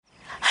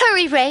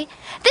worry, Ray.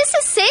 This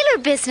is sailor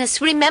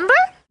business, remember?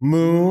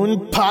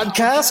 Moon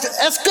Podcast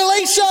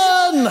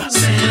Escalation!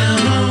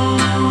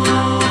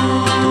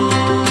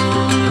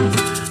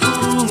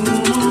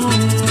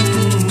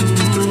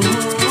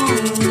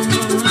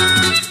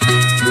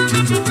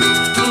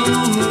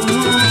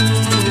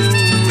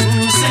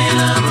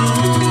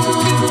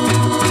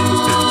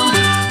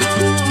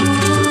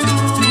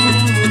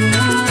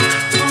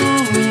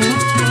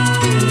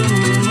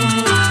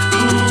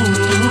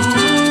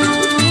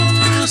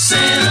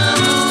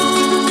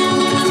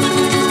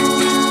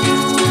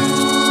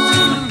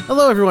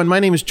 Hello, everyone. My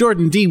name is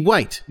Jordan D.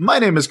 White. My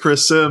name is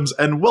Chris Sims,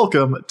 and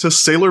welcome to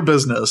Sailor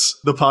Business,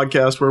 the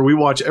podcast where we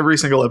watch every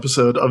single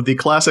episode of the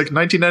classic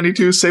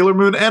 1992 Sailor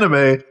Moon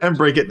anime and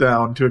break it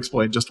down to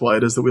explain just why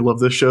it is that we love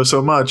this show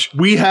so much.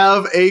 We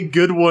have a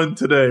good one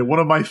today. One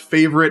of my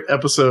favorite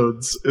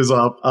episodes is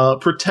up.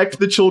 Protect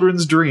the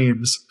Children's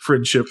Dreams,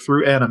 Friendship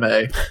Through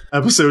Anime,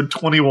 episode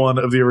 21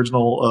 of the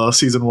original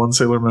season 1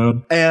 Sailor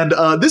Moon. And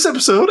this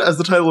episode, as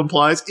the title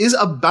implies, is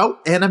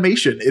about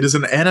animation. It is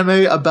an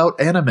anime about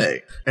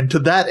anime. And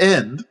to that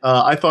end,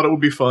 I thought it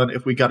would be fun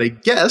if we got a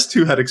guest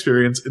who had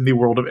experience in the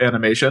world of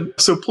animation.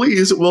 So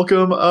please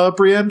welcome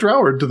Brianne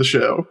Droward to the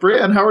show.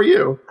 Brianne, how are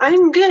you?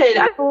 I'm good.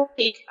 I'm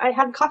awake. I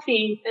had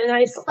coffee and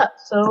I slept,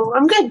 so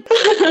I'm good.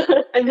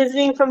 I'm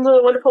visiting from the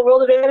wonderful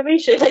world of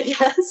animation, I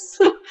guess.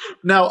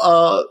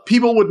 Now,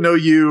 people would know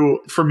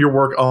you from your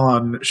work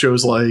on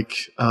shows like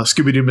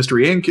Scooby-Doo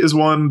Mystery Inc. is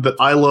one that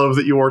I love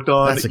that you worked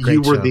on. That's a great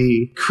You were show.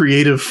 the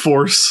creative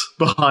force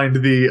behind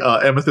the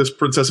Amethyst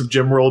Princess of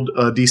Gemworld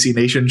DC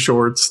Nation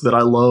shorts that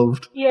I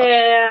loved.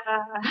 Yeah.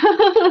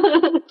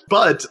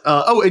 But,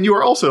 and you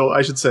are also,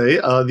 I should say,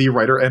 the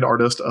writer and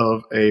artist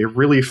of a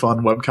really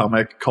fun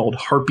webcomic called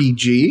Harpy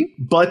G.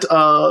 But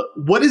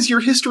what is your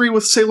history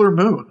with Sailor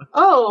Moon?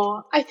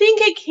 Oh, I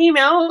think it came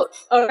out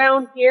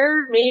around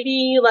here,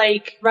 maybe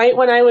like right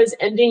when I was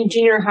ending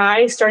junior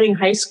high, starting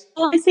high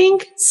school, I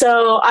think.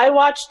 So I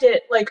watched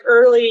it like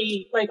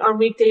early, like on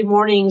weekday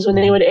mornings when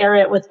they would air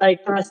it with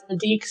like the rest of the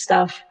Deke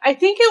stuff. I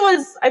think it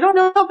was, I don't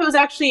know if it was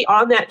actually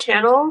on that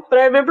channel, but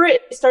I remember I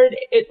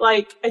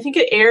think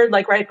it aired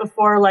like right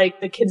before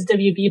like the Kids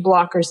WB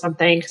block or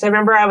something. Cause I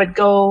remember I would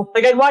go,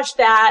 like I'd watch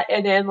that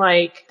and then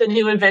like the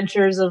new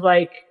adventures of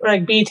like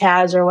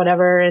BTAS or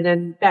whatever, and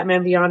then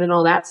Batman Beyond and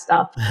all that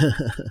stuff.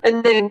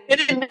 And then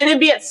it'd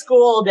be at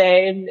school all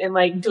day and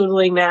like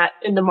doodling that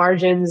in the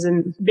margins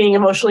and being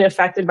emotionally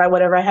affected by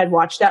whatever I had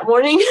watched that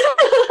morning.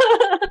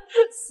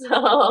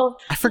 So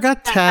I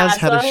forgot Taz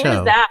had a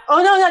show.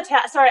 Oh no, not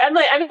Taz. Sorry, I'm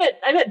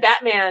at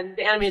Batman,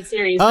 the animated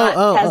series,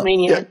 not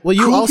Tasmania. Yeah. Well,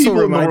 you cool also people in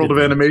the reminded world of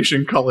me.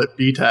 animation call it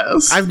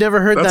BTAS. I've never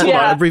heard That's that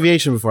what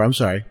abbreviation before. I'm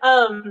sorry.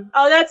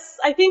 That's,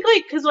 I think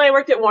like, cause when I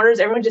worked at Warner's,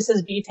 everyone just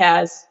says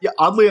BTAS. Yeah,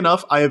 oddly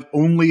enough, I have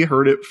only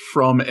heard it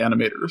from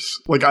animators.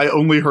 Like, I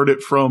only heard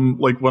it from,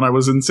 like, when I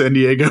was in San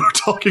Diego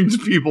talking to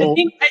people.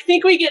 I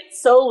think we get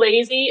so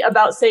lazy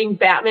about saying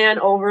Batman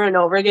over and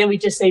over again, we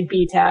just say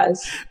BTAS.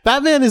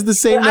 Batman is the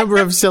same number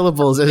of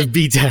syllables as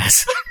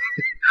BTAS.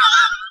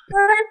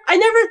 I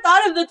never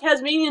thought of the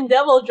Tasmanian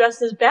Devil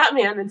dressed as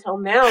Batman until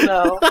now,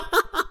 though.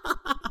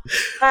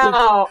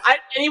 Wow,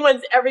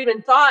 anyone's ever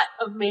even thought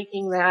of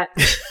making that.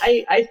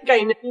 I think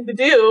I need to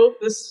do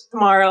this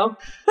tomorrow.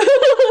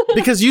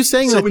 Because you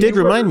saying that did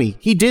remind me.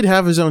 He did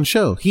have his own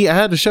show. He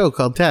had a show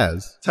called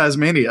Taz.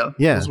 Tasmania.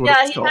 Yeah. Is what Yeah,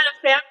 it's he called. had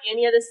a family and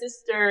he had a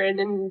sister, and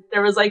then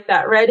there was like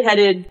that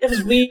redheaded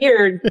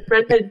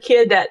redheaded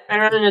kid that ran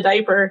around in a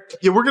diaper.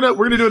 Yeah, we're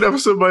gonna do an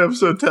episode by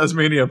episode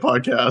Tasmania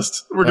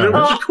podcast. We're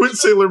gonna quit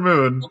Sailor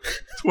Moon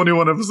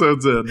 21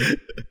 episodes in.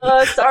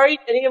 Sorry,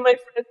 any of my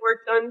friends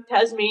worked on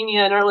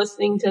Tasmania and are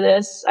listening to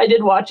this. I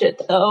did watch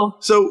it though.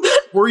 So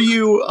were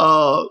you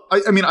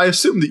I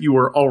assume that you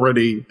were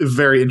already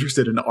very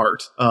interested in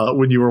art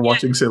when you were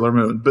watching Sailor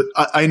Moon, but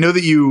I know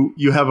that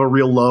you have a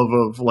real love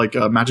of like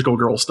magical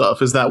girl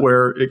stuff. Is that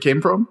where it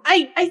came from?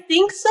 I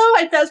think so.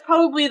 That's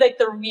probably like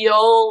the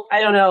real,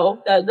 I don't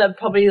know, the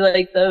probably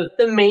like the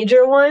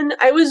major one.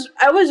 I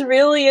was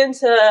really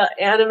into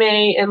anime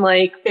and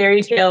like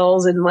fairy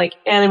tales and like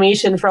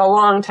animation for a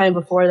long time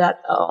before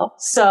that though.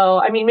 So,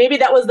 I mean, maybe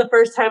that was the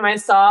first time I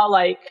saw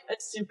like a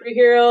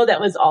superhero that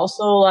was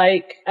also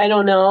like, I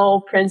don't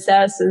know,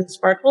 princess and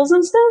sparkles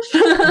and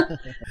stuff.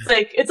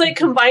 It's like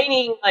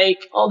combining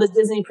like all the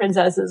Disney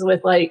princesses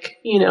with like,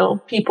 you know,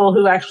 people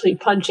who actually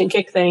punch and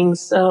kick things.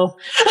 So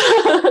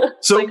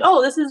like,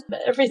 oh, this is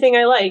everything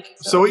I like.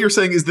 So what you're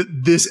saying is that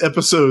this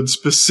episode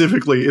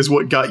specifically is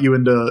what got you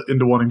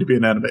into wanting to be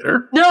an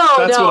animator?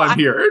 That's what I'm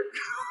hearing.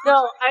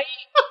 No,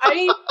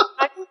 I'm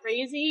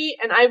crazy,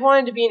 and I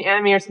wanted to be an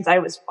animator since I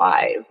was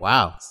 5.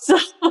 Wow. So,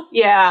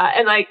 yeah,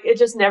 and like, it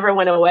just never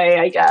went away,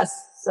 I guess.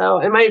 So,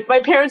 and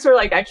my parents were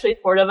like actually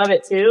supportive of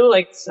it too.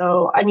 Like,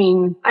 so, I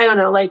mean, I don't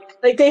know,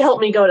 like they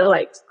helped me go to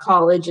like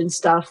college and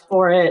stuff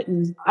for it.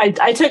 And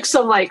I took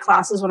some like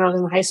classes when I was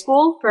in high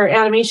school for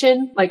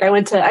animation. Like I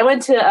went to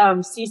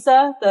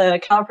CISA, the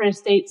California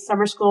State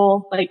Summer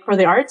School, like for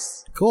the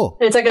arts. Cool.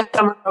 And it's like a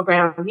summer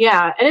program.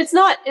 Yeah. And it's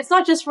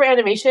not just for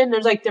animation.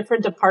 There's like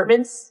different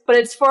departments, but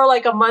it's for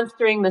like a month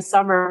during the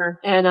summer.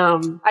 And,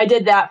 I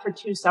did that for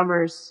 2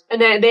 summers.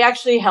 And then they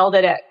actually held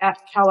it at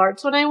Cal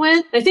Arts when I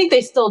went. I think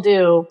they still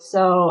do.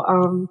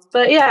 So,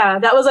 but yeah,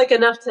 that was like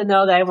enough to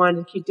know that I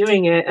wanted to keep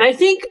doing it. And I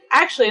think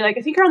actually, like,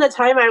 I think around the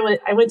time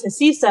I went to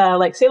CISA,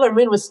 like Sailor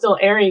Moon was still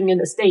airing in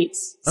the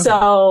States. Okay.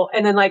 So,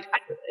 and then like,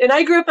 and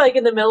I grew up like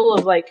in the middle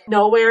of like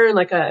nowhere in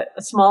like a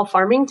small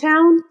farming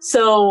town.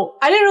 So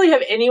I didn't really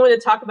have anyone to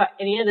talk about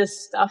any of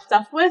this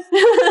stuff with.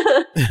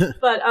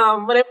 But,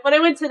 when I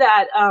went to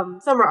that,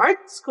 summer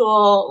art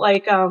school,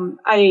 like,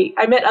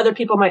 I met other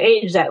people my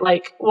age that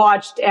like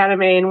watched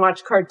anime and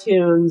watched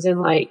cartoons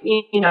and like,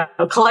 you know,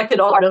 collected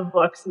a lot of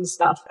books and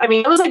stuff. I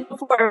mean, it was like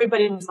before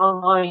everybody was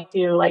online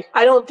too. Like,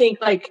 I don't think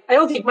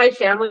my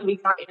family, we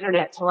got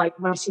internet till like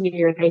my senior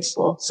year in high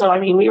school. So, I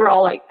mean, we were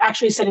all like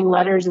actually sending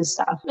letters and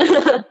stuff.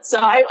 So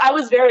I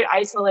was very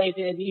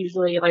isolated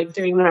usually like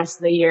during the rest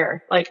of the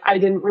year. Like, I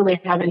didn't really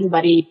have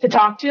anybody to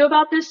talk to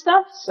about this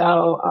stuff.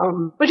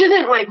 So, which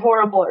isn't like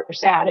horrible or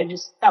sad.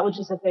 That was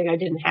just a thing I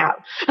didn't have.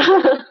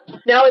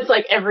 Now it's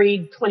like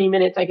every 20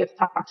 minutes I get to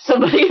talk to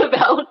somebody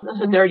about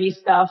nerdy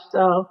stuff.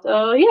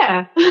 So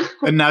yeah.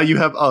 And now you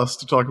have us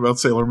to talk about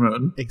Sailor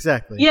Moon.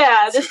 Exactly.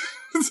 Yeah.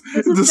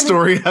 The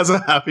story has a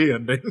happy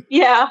ending.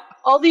 Yeah.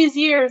 All these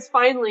years,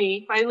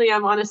 finally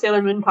I'm on a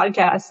Sailor Moon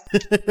podcast.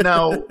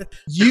 Now,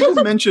 you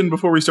mentioned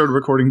before we started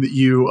recording that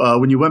you,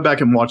 when you went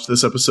back and watched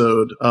this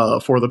episode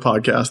for the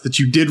podcast, that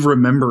you did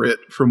remember it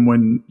from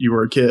when you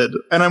were a kid.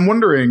 And I'm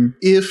wondering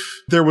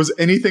if there was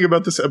anything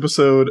about this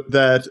episode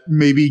that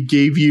maybe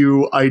gave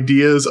you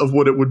ideas of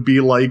what it would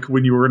be like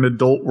when you were an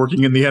adult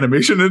working in the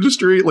animation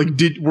industry. Like,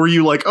 were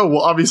you like, oh,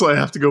 well, obviously I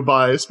have to go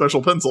buy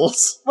special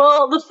pencils?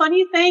 Well, the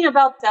funny thing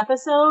about this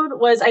episode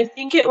was I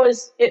think it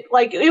was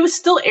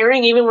still airing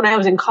even when I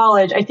was in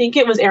college. I think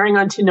it was airing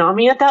on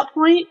Toonami at that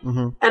point.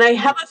 Mm-hmm. And I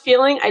have a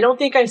feeling, I don't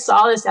think I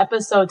saw this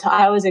episode till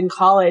I was in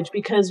college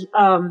because,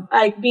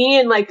 like me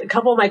and like a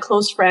couple of my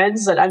close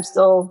friends that I'm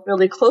still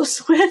really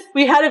close with,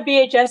 we had a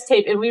VHS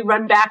tape and we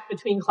run back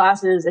between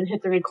classes and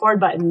hit the record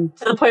button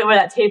to the point where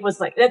that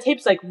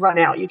tape's like run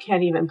out. You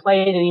can't even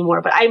play it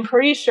anymore. But I'm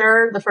pretty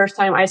sure the first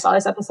time I saw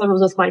this episode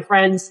was with my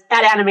friends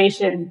at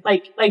animation,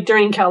 like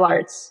during Cal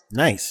Arts.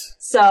 Nice.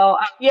 So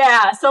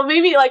yeah, so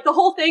maybe like the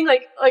whole thing,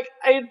 like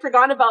I had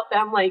forgotten about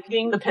them like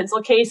getting the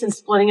pencil case and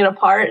splitting it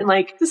apart and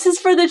like, this is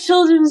for the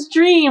children's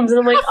dreams. And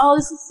I'm like, oh,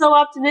 this is so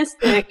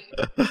optimistic.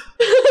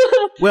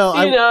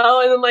 Well, you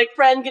know, and then like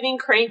friend getting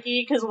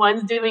cranky because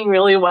one's doing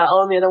really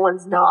well and the other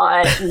one's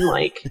not. And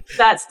like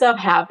that stuff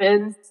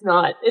happens.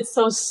 It's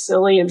so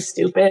silly and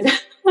stupid.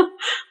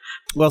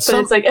 Well, but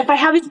it's like, if I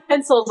have these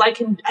pencils, I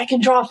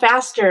can draw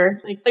faster.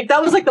 Like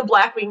that was like the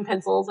Blackwing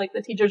pencils. Like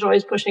the teacher's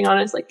always pushing on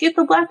us, like, get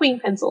the Blackwing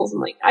pencils.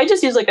 And like, I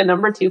just use like a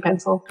number 2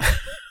 pencil.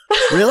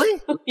 Really?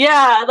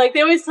 Yeah, like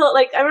they always tell,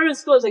 like I remember in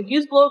school, it's like,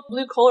 use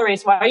blue color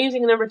erase. Why are you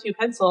using a number 2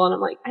 pencil? And I'm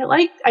like,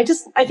 I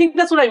think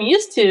that's what I'm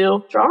used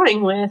to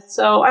drawing with.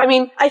 So, I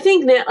mean, I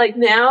think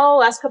now,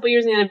 last couple of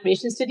years in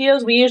animation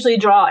studios, we usually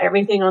draw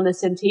everything on the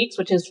Cintiqs,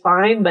 which is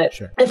fine. But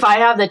sure, if I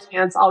have the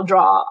chance, I'll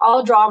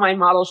draw my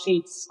model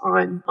sheets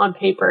on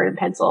paper and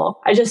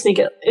pencil. I just think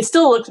it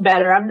still looks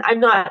better. I'm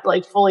not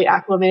like fully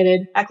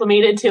acclimated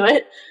to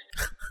it.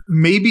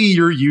 Maybe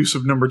your use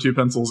of number 2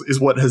 pencils is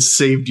what has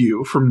saved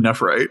you from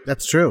Nephrite.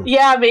 That's true.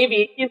 Yeah,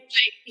 maybe.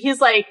 He's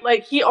like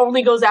he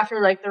only goes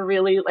after like the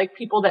really like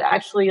people that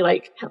actually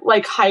like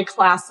high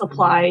class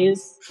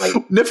supplies. Like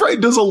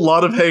Nephrite does a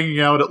lot of hanging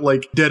out at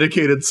like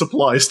dedicated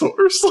supply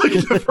stores. Like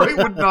Nephrite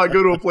would not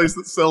go to a place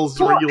that sells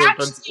regular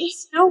pencils.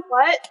 You know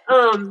what?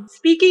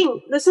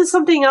 This is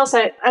something else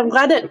I'm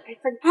glad that I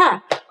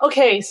forgot.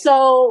 Okay,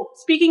 so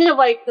speaking of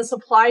like the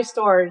supply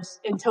stores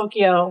in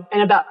Tokyo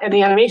and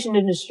the animation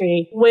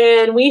industry,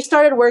 when we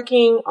started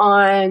working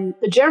on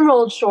the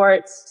Gemworld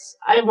shorts,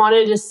 I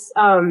wanted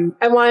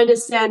to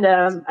send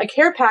a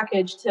care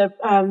package to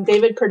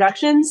David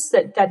Productions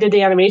that did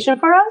the animation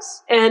for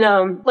us.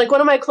 And like one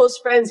of my close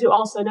friends who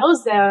also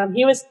knows them,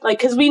 he was like,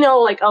 because we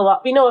know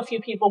a few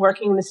people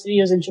working in the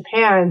studios in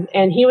Japan,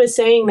 and he was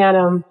saying that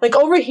like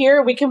over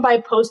here we can buy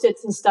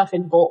Post-its and stuff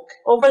in bulk.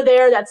 Over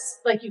there, that's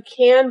like you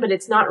can, but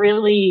it's not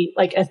really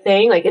like a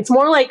thing. Like it's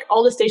more like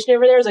all the stationery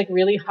over there is like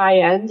really high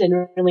end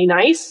and really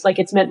nice. Like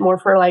it's meant more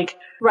for like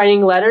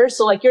writing letters.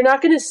 So like you're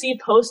not going to see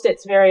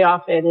Post-its very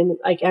often in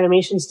like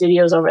animation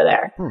studios over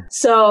there.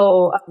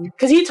 So,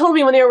 cause he told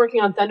me when they were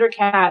working on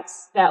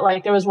Thundercats that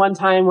like there was one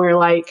time where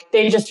like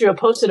they just threw a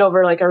Post-it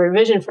over like a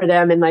revision for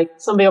them. And like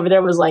somebody over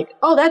there was like,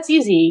 oh, that's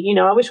easy. You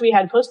know, I wish we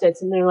had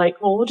Post-its. And they're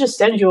like, well, we'll just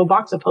send you a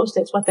box of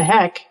Post-its. What the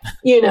heck?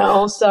 You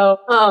know? So,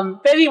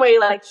 but anyway,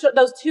 like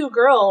those 2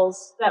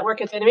 girls that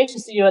work at the animation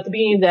studio Studio at the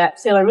beginning of that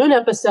Sailor Moon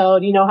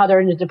episode, you know how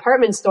they're in a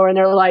department store and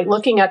they're like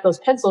looking at those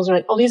pencils and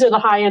like, oh, these are the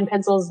high-end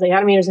pencils the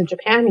animators in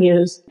Japan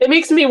use. It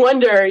makes me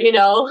wonder, you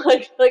know,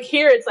 like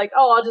here it's like,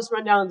 oh, I'll just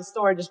run down to the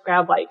store and just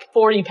grab like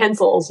 40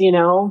 pencils, you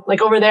know?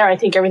 Like over there, I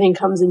think everything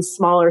comes in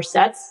smaller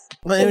sets.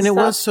 Well, and it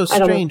was so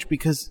strange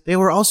because they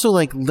were also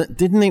like,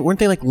 weren't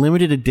they like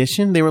limited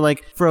edition? They were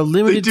like for a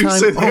limited they do time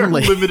say they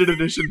only. are limited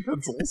edition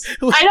pencils.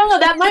 I don't know.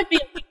 That might be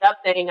a picked-up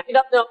thing. I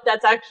don't know if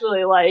that's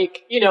actually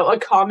like, you know, a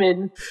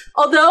common.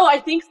 Although I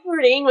think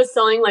Swordane was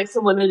selling like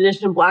some limited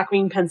edition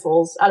Blackwing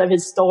pencils out of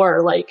his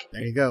store like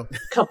There you go.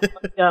 a couple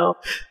months ago.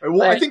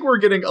 Well, I think we're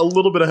getting a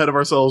little bit ahead of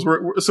ourselves.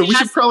 So we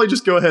should probably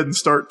just go ahead and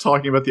start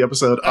talking about the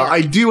episode.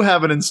 I do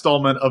have an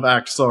installment of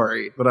Act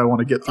Sorry that I want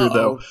to get through,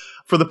 though.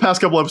 For the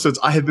past couple episodes,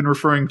 I have been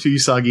referring to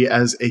Usagi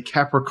as a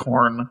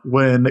Capricorn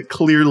when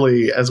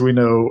clearly, as we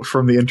know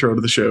from the intro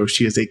to the show,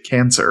 she is a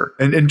Cancer.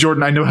 And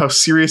Jordan, I know how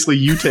seriously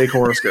you take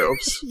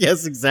horoscopes.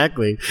 Yes,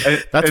 exactly.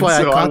 and That's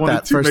why so I caught wanted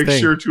that to first make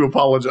thing. sure to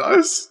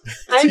apologize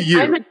to you.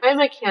 I'm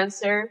a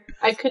Cancer.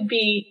 I could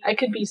be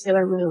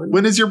Sailor Moon.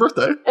 When is your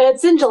birthday?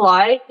 It's in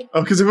July.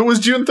 Oh, because if it was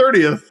June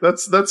 30th,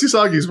 that's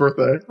Usagi's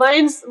birthday.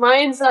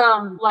 Mine's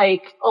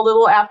like a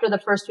little after the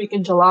first week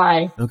in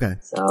July. Okay.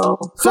 So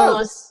So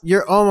close.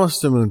 you're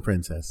almost a moon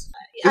princess.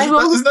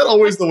 Isn't that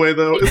always the way,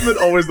 though? Isn't it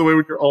always the way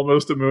when you're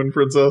almost a moon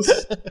princess?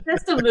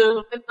 Just a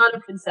moon. I'm not a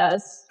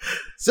princess.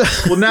 So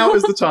Well, now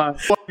is the time.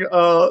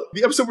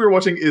 The episode we were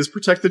watching is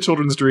Protect the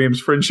Children's Dreams,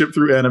 Friendship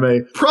Through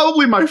Anime.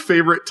 Probably my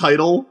favorite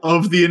title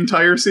of the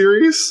entire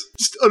series.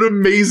 Just an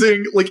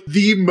amazing, like,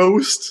 the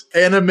most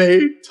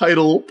anime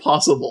title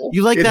possible.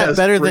 you like It that has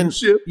better than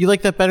friendship.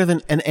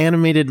 an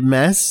animated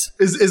mess?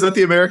 Is that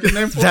the American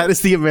name for it? That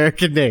is the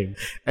American name.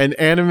 An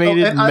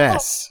animated and I-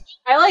 mess.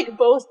 I like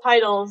both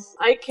titles.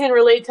 I can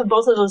relate to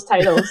both of those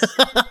titles.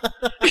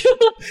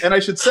 And I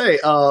should say,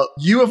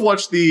 you have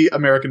watched the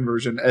American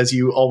version, as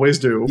you always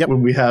do Yep.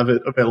 when we have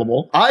it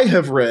available. I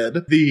have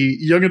read the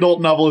young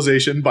adult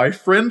novelization by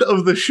friend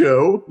of the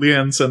show,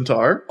 Leanne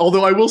Centaur.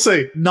 Although I will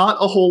say, not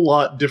a whole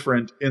lot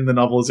different in the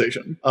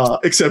novelization,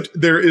 except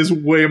there is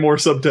way more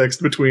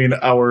subtext between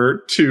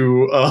our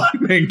two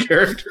main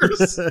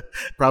characters.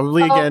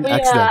 Probably again yeah.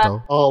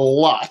 accidental. A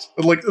lot.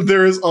 Like,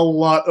 there is a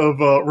lot of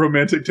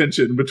romantic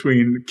tension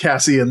between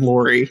Cassie and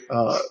Lori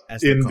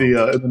As in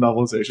they're the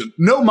novelization.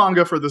 No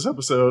manga for this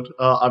episode,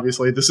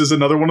 obviously. This is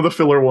another one of the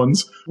filler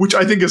ones, which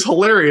I think is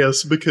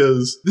hilarious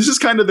because this is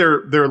kind of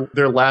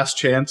their last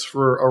chance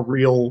for a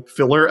real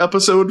filler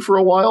episode for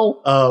a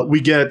while.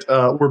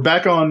 We're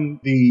back on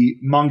the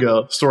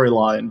manga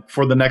storyline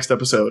for the next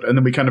episode, and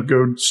then we kind of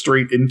go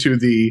straight into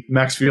the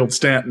Maxfield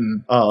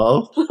Stanton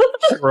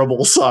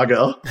terrible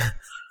saga.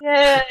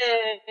 Yay.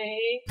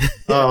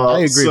 I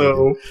agree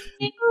with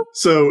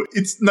So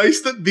it's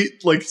nice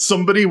that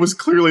somebody was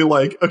clearly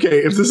like, okay,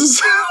 if this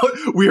is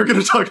we are going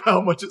to talk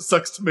how much it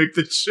sucks to make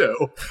this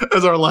show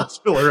as our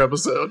last filler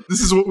episode.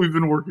 This is what we've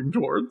been working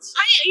towards.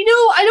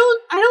 I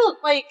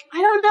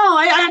don't know.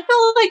 I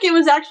felt like it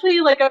was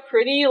actually like a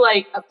pretty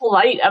like a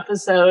polite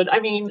episode. I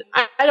mean,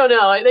 I don't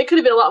know. They could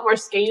have been a lot more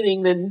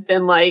scathing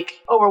than like,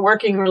 oh, we're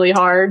working really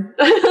hard.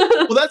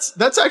 Well,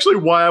 that's actually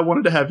why I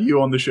wanted to have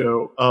you on the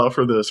show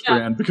for this,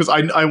 Brianne, because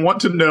I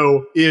want to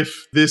know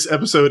if this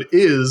episode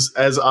is,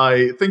 as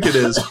I think it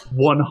is,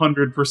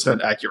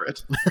 100%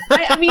 accurate.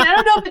 I mean, I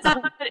don't know if it's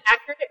 100%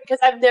 accurate because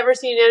I've never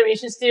seen an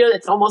animation studio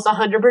that's almost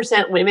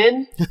 100%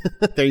 women.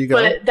 There you go.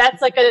 But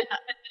that's like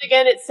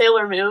again, it's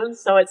Sailor Moon,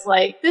 so it's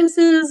like this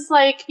is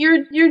like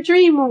your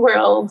dream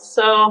world.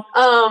 So,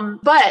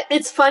 but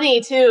it's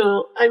funny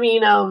too. I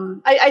mean,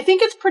 I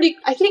think it's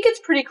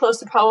pretty close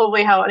to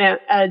probably how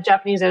a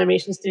Japanese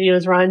animation studio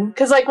is run.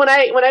 Because like when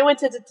I went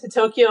to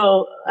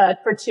Tokyo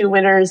for 2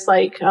 winters,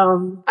 like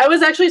I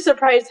was actually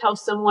surprised how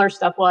similar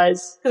stuff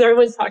was because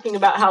everyone's talking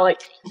about how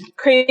like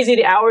crazy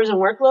the hours and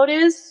workload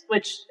is,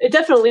 which it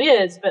definitely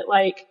is. But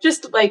like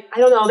just like I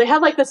don't know, they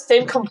had like the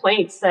same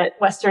complaints that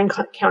Western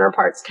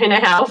counterparts kind of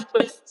have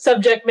with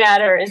subject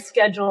matter and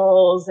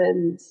schedules,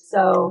 and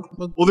so.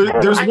 Well,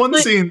 there's one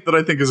scene that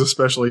I think is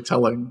especially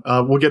telling.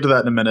 We'll get to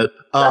that in a minute.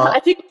 I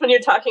think it's when you're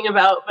talking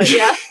about, but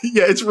yeah.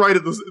 Yeah, it's right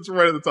at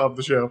the top of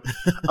the show.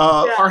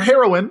 Our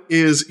heroine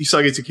is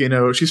Usagi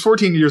Tsukino. She's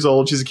 14 years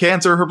old. She's a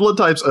Cancer. Her blood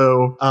type's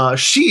O.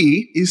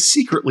 She is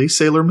secretly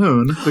Sailor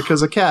Moon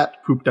because a cat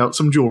pooped out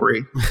some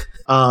jewelry.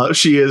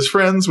 She is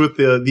friends with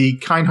the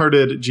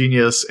kind-hearted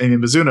genius Amy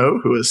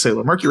Mizuno, who is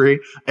Sailor Mercury,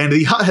 and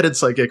the hot-headed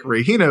psychic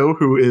Rei Hino,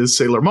 who is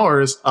Sailor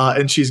Mars,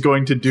 and she's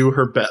going to do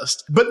her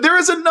best. But there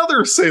is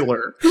another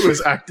sailor who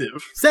is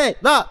active.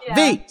 Sailor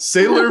V.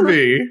 Sailor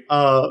V,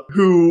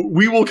 who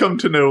we will come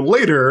to know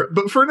later,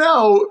 but for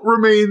now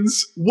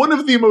remains one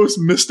of the most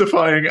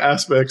mystifying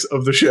aspects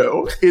of the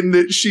show, in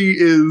that she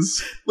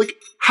is, like,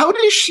 how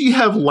does she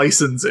have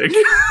licensing?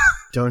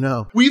 Don't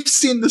know. We've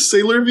seen the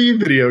Sailor V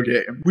video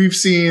game. We've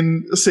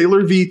seen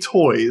Sailor V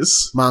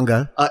toys.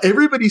 Manga.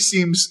 Everybody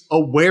seems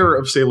aware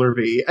of Sailor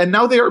V, and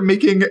now they are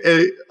making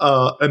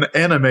an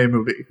anime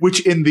movie,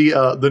 which in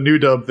the new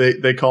dub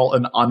they call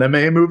an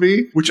anime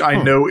movie, which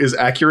I know is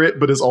accurate,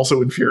 but is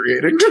also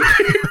infuriating to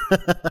me.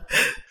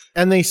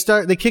 And they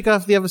kick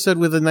off the episode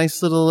with a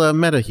nice little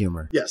meta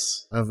humor.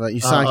 Yes. Of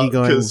Usagi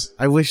going,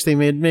 I wish they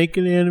make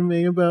an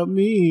anime about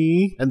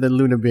me. And then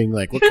Luna being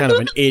like, what kind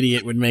of an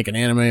idiot would make an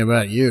anime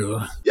about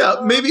you? Yeah,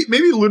 maybe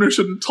Luna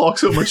shouldn't talk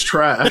so much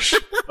trash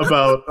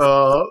about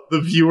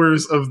the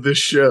viewers of this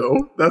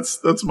show.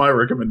 That's my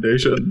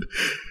recommendation.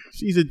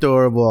 She's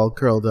adorable, all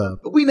curled up.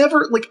 But we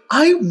never,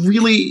 I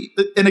really,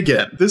 and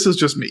again, this is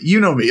just me. You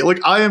know me.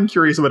 I am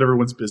curious about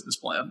everyone's business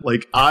plan.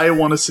 I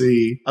want to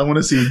see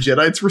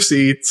Jedi's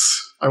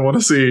receipts. I want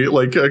to see,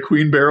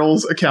 Queen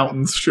Barrel's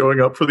accountants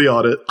showing up for the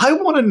audit. I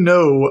want to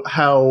know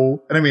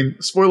how, and I mean,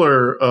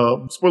 spoiler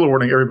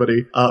warning,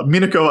 everybody,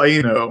 Minako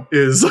Aino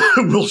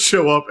will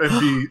show up and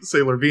be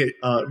Sailor V,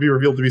 be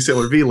revealed to be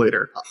Sailor V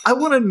later. I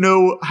want to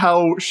know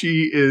how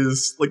she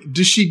is,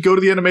 does she go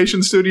to the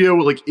animation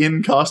studio,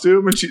 in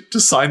costume and to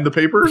sign the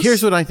papers?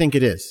 Here's what I think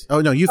it is. Oh,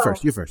 no, you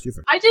first.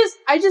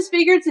 I just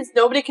figured since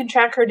nobody can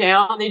track her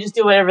down, they just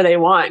do whatever they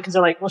want because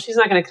they're like, well, she's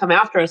not going to come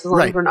after us as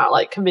long as we're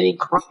not committing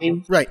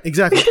crime. Right,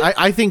 exactly.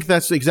 I think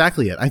that's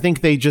exactly it. I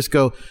think they just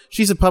go,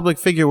 she's a public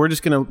figure. We're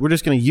just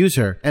gonna use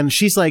her, and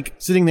she's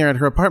sitting there at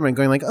her apartment,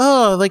 going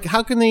oh,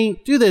 how can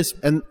they do this?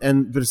 But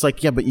it's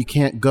yeah, but you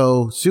can't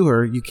go sue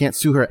her. You can't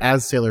sue her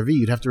as Sailor V.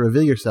 You'd have to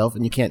reveal yourself,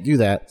 and you can't do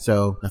that.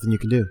 So nothing you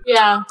can do.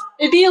 Yeah,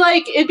 it'd be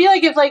like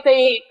if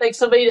they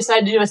somebody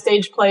decided to do a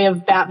stage play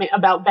of Batman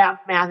about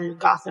Batman in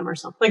Gotham or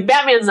something.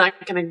 Batman's not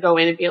gonna go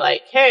in and be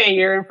like, hey,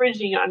 you're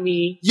infringing on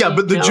me. Yeah,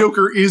 but the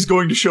Joker is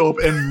going to show up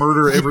and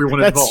murder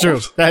everyone involved.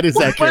 That's true. That is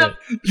accurate.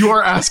 You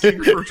are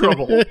asking for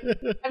trouble.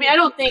 I mean, I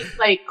don't think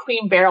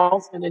Queen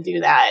Barrel's going to do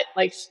that.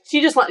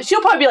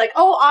 She'll probably be like,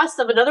 "Oh,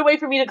 awesome! Another way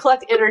for me to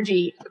collect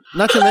energy."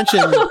 Not to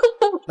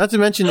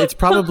mention, it's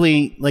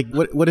probably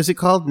what is it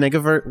called?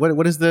 Negaverse.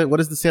 What is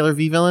the Sailor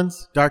V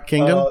villains? Dark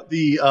Kingdom.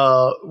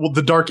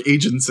 The Dark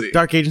Agency.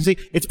 Dark Agency.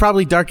 It's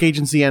probably Dark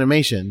Agency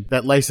Animation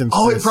that licensed.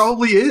 Oh, it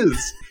probably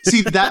is.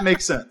 See, that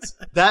makes sense.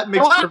 That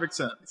makes perfect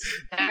sense.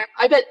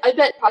 I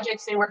bet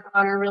projects they work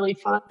on are really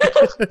fun.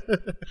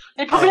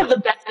 They probably have the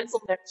best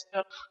pencils there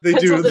too. They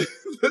do.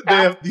 They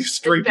have the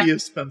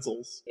straightiest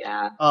pencils.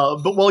 Yeah.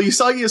 But while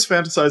Usagi is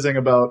fantasizing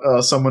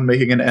about someone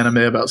making an anime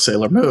about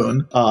Sailor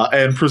Moon,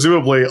 and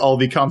presumably all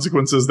the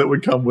consequences that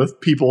would come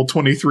with people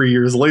 23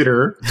 years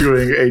later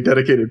doing a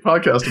dedicated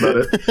podcast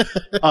about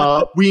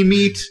it, we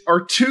meet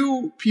our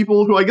two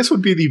people who I guess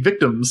would be the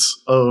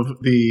victims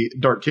of the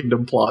Dark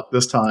Kingdom plot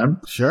this time.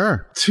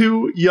 Sure.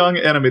 Two young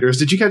animators.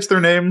 Did you catch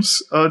their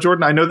names,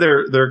 Jordan? I know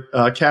they're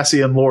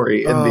Cassie and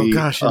Lori in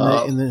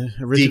the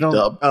original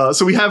dub.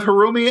 So we have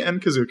Hiromi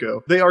and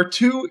Kazuko. They are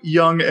two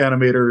young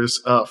animators,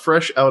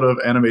 fresh out of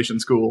animation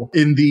school.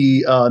 In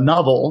the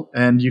novel,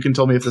 and you can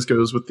tell me if this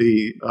goes with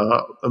the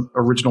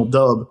original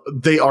dub,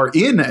 they are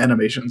in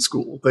animation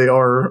school. They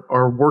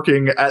are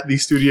working at the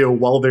studio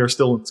while they're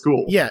still in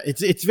school. Yeah,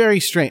 it's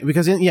very strange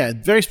because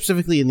very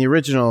specifically in the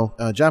original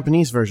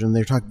Japanese version,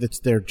 it's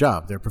their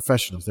job. They're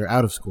professionals. They're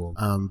out of school.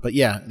 But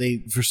yeah,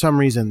 they for some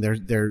reason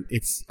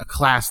it's a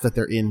class that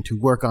they're in to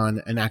work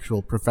on an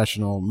actual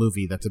professional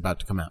movie that's about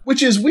to come out.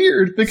 Which is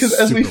weird because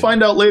as we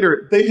find out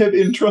later, they have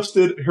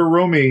entrusted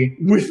Hiromi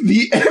with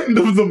the end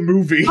of the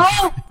movie.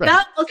 Oh,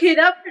 that part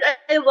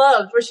I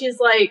loved where she's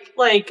like,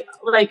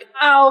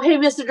 oh, hey,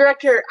 Mr.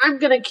 Director, I'm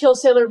gonna kill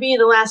Sailor V in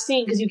the last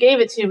scene because you gave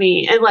it to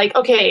me. And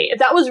okay, if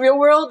that was real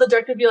world, the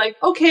director would be like,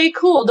 okay,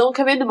 cool, don't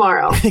come in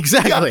tomorrow.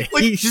 Exactly.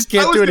 You just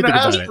can't do anything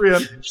about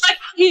it.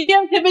 He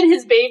had him and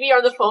his baby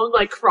on the phone,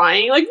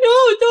 crying, no,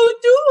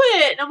 don't do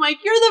it. And I'm like,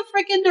 you're the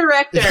freaking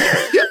director.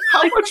 Yeah,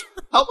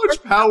 how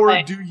much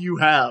power do you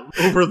have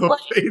over the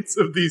fates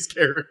of these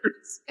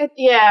characters?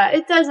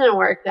 It doesn't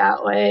work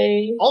that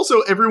way.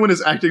 Also, everyone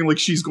is acting like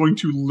she's going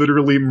to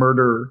literally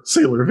murder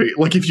Sailor V.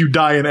 If you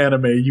die in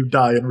anime, you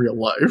die in real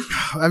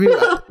life. I mean,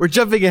 we're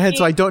jumping ahead,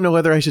 so I don't know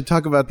whether I should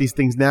talk about these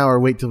things now or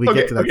wait till we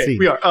get to that scene.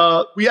 We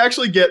are. We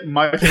actually get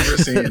my favorite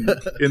scene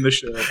in the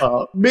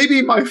show.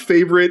 Maybe my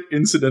favorite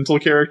incidental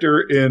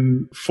character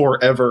in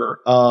forever.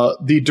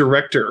 The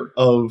director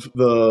of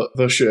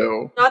the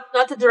show.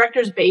 Not the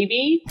director's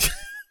baby.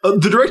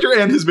 The director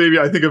and his baby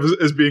I think of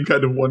as being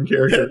kind of one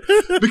character.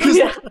 Because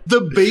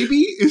the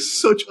baby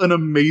is such an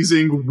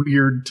amazing,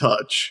 weird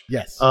touch.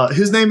 Yes.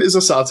 His name is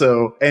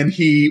Asato, and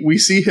we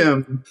see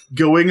him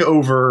going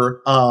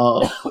over,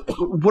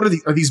 what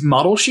are these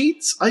model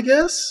sheets, I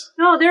guess?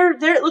 No,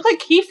 they look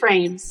like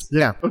keyframes.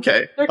 Yeah.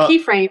 Okay. They're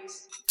keyframes.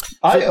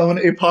 I own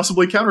a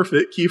possibly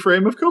counterfeit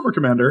keyframe of Cobra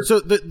Commander.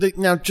 So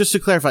now, just to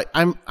clarify,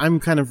 I'm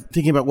kind of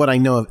thinking about what I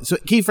know of. So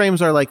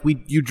keyframes are like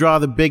you draw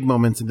the big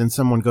moments and then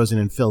someone goes in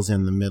and fills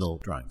in the middle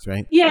drawings,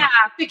 right? Yeah,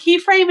 the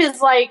keyframe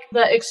is like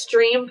the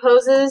extreme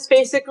poses,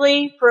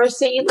 basically, for a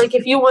scene. Like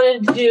if you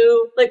wanted to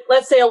do, like,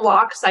 let's say a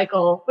lock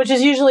cycle, which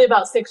is usually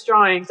about 6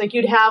 drawings. Like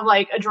you'd have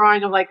like a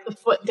drawing of like the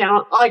foot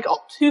down, like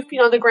 2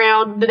 feet on the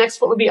ground, the next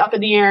foot would be up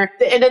in the air,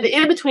 and then the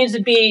in-betweens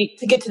would be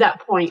to get to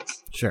that point.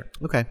 Sure.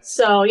 Okay.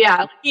 So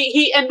yeah,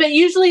 but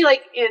usually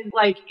like in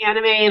like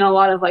anime and a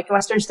lot of like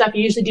Western stuff,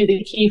 you usually do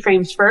the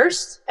keyframes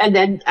first, and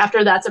then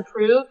after that's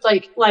approved,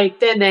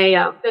 then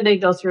they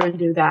go through and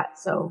do that.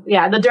 So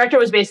yeah, the director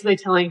was basically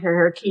telling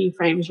her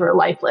keyframes were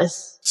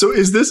lifeless. So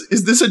is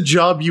this a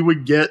job you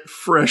would get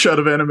fresh out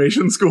of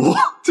animation school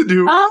to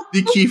do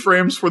the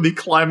keyframes for the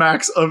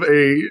climax of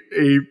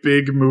a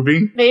big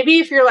movie? Maybe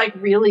if you're like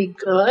really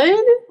good,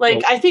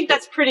 like I think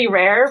that's pretty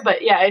rare.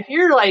 But yeah, if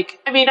you're like,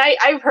 I mean,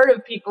 I've heard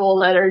of people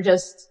that are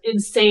just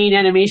insane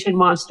animation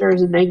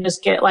monsters and they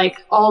just get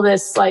like all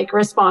this like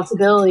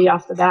responsibility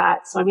off the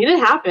bat. So I mean, it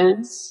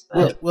happens.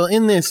 Well,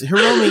 in this,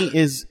 Hiromi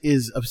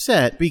is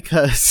upset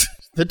because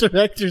the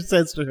director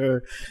says to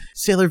her,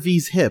 "Sailor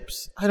V's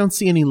hips. I don't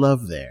see any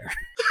love there."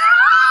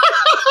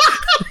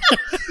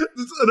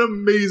 It's an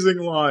amazing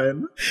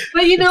line.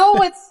 But you know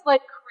what's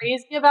like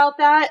crazy about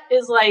that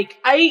is like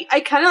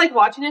I kind of like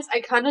watching this. I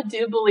kind of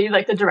do believe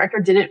like the director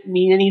didn't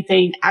mean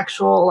anything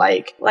actual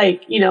like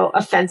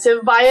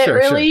offensive by it.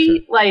 Sure.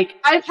 Like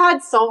I've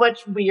had so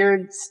much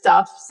weird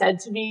stuff said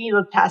to me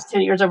the past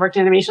 10 years I've worked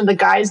in animation. The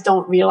guys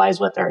don't realize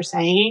what they're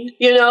saying,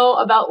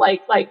 about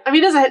like I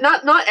mean, doesn't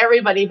not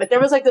everybody, but there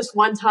was like this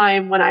one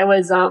time when I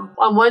was on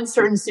one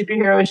certain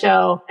superhero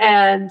show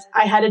and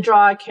I had to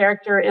draw a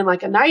character in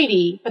like a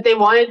 90, but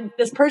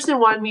this person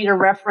wanted me to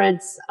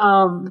reference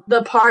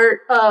the part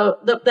of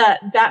that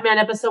Batman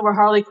episode where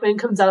Harley Quinn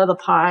comes out of the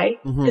pie,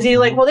 because he's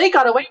like, well, they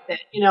got away with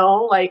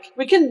it, like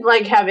we can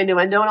like have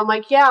innuendo, and I'm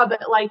like, yeah,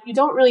 but like you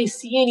don't really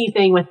see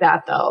anything with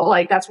that though,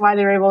 like that's why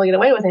they were able to get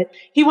away with it.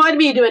 He wanted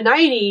me to do a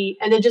 90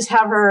 and then just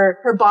have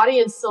her body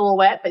in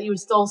silhouette, but you would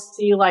still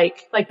see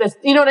like this,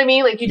 you know what I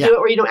mean, like you do it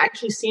where you don't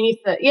actually see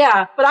anything.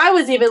 Yeah, but I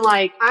was even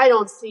like, I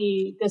don't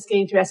see this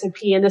getting through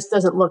S&P and this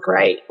doesn't look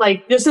right,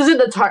 like this isn't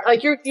the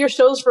like your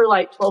show's for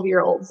like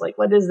 12-year-olds, like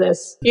what is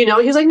this, he's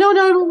like, no,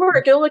 it'll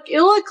work, it'll look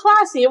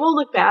classy, it won't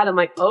look bad. I'm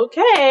like,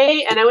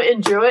 okay, and I went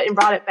and drew it and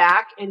brought it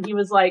back, and he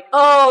was like,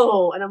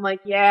 oh, and I'm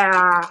like,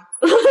 yeah.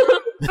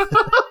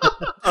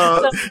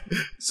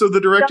 So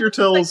the director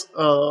tells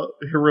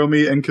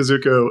Hiromi and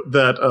Kazuko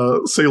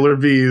that Sailor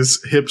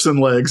V's hips and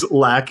legs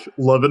lack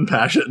love and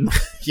passion.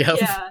 Yep.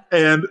 Yeah.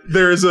 And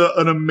there's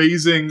an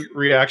amazing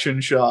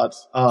reaction shot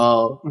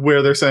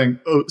where they're saying,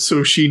 oh,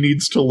 so she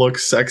needs to look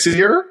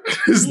sexier?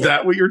 Is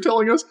that what you're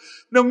telling us?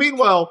 Now,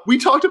 meanwhile, we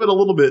talked about it a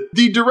little bit.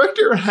 The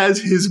director has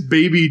his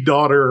baby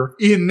daughter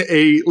in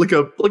a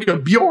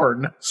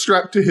Bjorn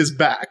strapped to his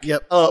back.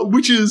 Yep.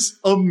 Which is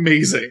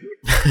amazing.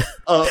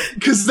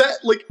 Because that,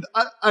 like,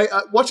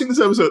 I watching this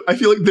episode, I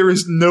feel like there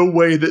is no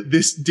way that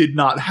this did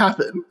not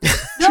happen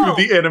to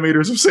the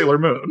animators of Sailor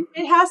Moon.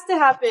 It has to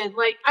happen.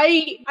 Like,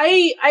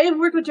 I have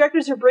worked with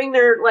directors who bring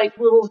their like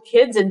little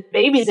kids and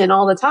babies in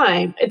all the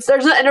time.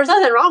 There's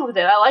nothing wrong with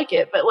it. I like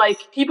it, but like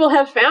people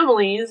have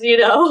families,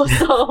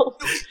 so.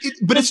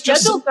 But it's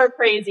just schedules are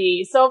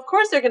crazy, so of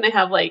course they're going to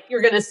have like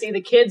you're going to see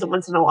the kids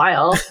once in a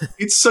while.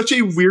 It's such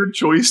a weird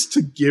choice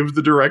to give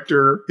the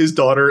director his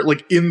daughter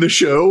like in the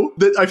show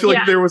that I feel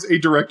like there was a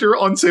director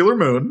on Sailor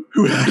Moon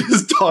who had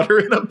his daughter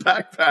in a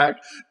backpack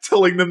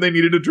telling them they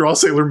needed to draw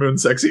Sailor Moon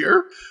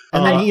sexier.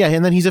 And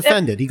then he's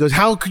offended. He goes,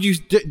 "How could you?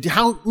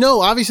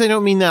 No, obviously I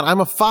don't mean that. I'm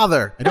a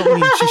father. I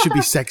don't mean she should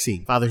be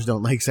sexy. Fathers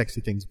don't like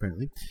sexy things,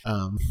 apparently."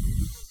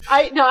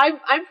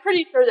 I'm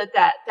pretty sure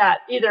that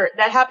either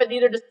that happened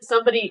either to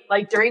somebody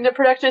like during the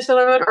production of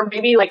Sailor Moon, or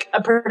maybe like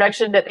a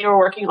production that they were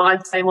working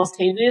on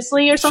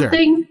simultaneously or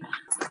something. Sure.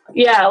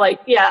 Yeah,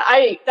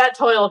 that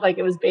totally looked like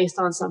it was based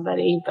on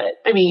somebody. But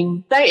I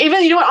mean,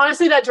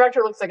 honestly, that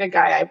director looks like a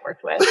guy I've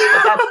worked with.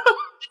 But that's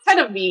kind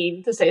of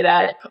mean to say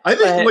that. I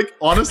think,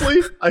 honestly,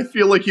 I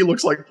feel like he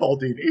looks like Paul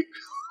Dini.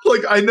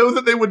 Like, I know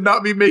that they would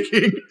not be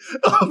making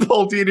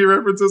Paul Dini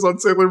references on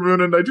Sailor Moon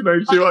in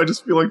 1992. I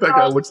just feel like that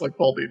guy looks like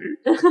Paul Dini.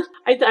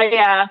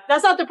 Yeah,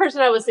 that's not the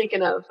person I was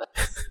thinking of.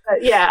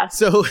 But yeah.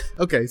 So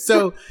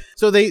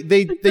they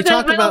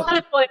talk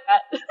about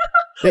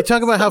they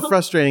talk about how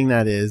frustrating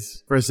that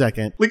is for a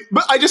second. Like,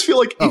 but I just feel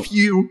like if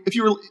you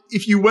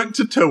went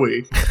to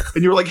Toei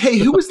and you were like, hey,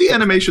 who was the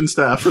animation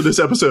staff for this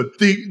episode?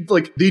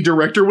 The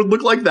director would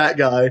look like that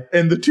guy,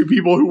 and the two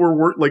people who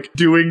were like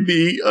doing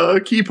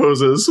the key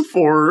poses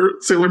for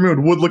Sailor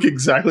Moon would look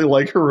exactly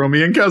like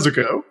Hiromi and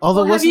Kazuko.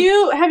 Although, have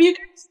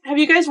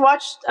you guys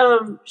watched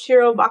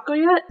Shiro Bako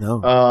yet?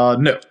 No.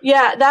 No.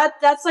 Yeah,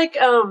 that's like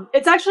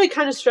it's actually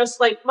kind of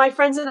stressful. Like my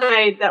friends and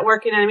I that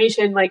work in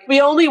animation, like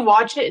we only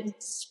watch it in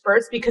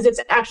spurts because it's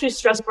actually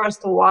stressful for us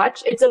to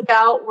watch. It's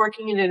about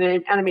working in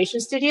an animation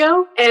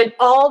studio, and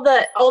all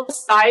the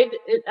side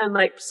and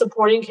like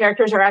supporting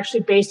characters are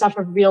actually based off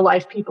of real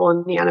life people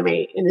in the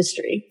anime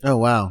industry. Oh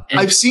wow!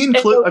 I've seen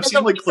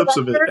like clips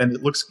of it, and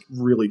it looks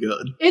really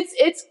good.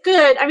 It's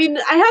good. I mean,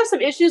 I have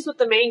some issues with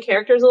the main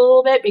characters a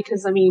little bit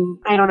because I mean,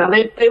 I don't know,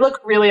 they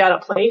look really out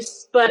of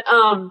place. But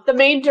the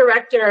main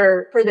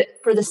director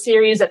for the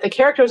series that the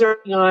characters are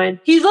working on,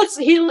 he's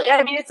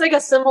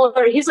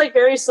like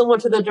very similar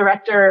to the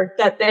director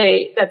that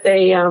they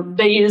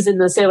use in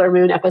the Sailor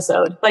Moon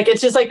episode. Like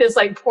it's just like this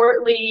like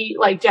portly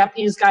like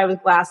Japanese guy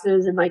with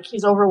glasses, and like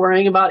he's over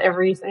worrying about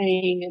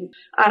everything, and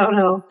I don't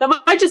know. That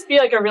might just be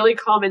like a really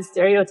common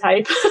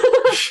stereotype.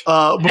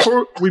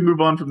 Before we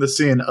move on from this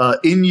scene,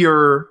 in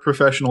your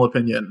professional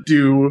opinion,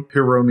 do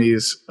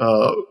Hiromi's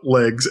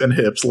legs and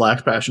hips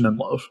lack passion and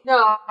love?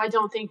 No, I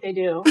don't think they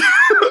do.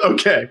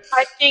 Okay.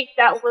 I think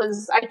that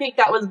was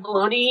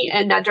baloney,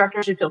 and that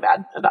director should feel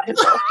bad about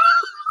himself.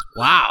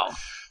 Wow.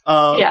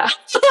 Yeah.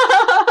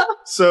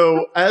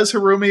 So as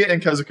Hiromi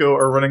and Kazuko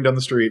are running down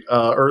the street,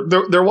 or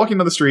they're walking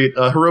down the street,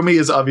 Hiromi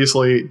is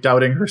obviously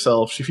doubting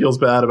herself. She feels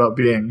bad about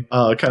being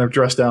kind of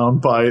dressed down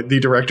by the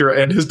director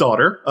and his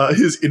daughter,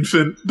 his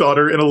infant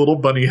daughter in a little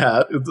bunny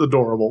hat. It's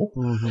adorable.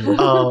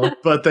 Mm-hmm.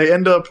 But they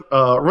end up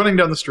running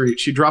down the street.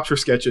 She drops her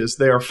sketches.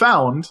 They are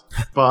found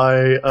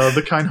by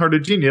the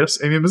kind-hearted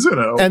genius, Amy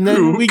Mizuno, and then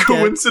who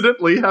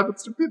coincidentally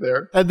happens to be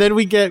there. And then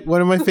we get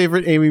one of my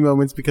favorite Amy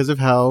moments because of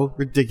how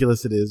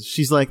ridiculous it is.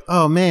 She's like,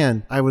 oh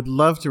man, I would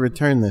love to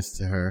return this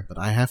to her, but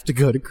I have to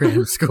go to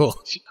cram school.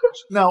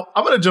 Now,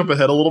 I'm going to jump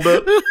ahead a little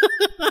bit.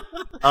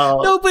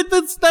 No, but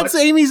that's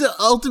Amy's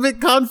ultimate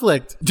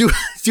conflict. Do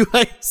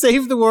I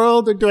save the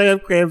world or do I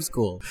have cram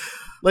school?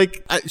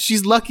 Like,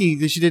 she's lucky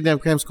that she didn't have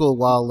cram school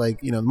while, like,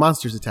 you know,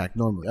 monsters attack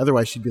normally.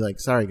 Otherwise, she'd be like,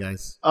 sorry,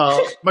 guys.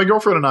 My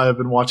girlfriend and I have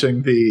been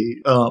watching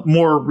the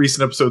more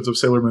recent episodes of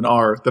Sailor Moon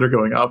R that are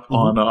going up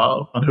on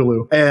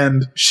Hulu.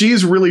 And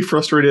she's really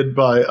frustrated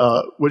by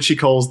what she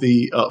calls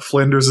the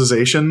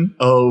Flandersization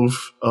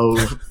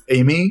of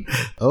Amy.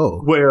 Oh.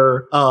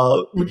 Where,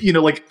 you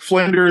know, like, Ned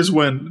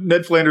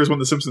Flanders, when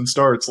The Simpsons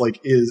starts, like,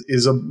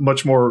 is a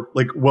much more,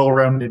 like,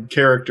 well-rounded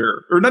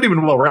character. Or not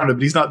even well-rounded,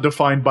 but he's not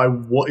defined by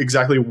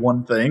exactly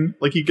one thing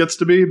like he gets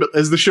to be, but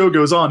as the show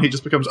goes on, he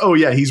just becomes, oh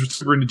yeah, he's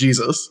super into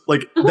Jesus.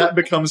 Like that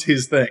becomes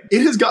his thing.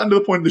 It has gotten to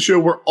the point in the show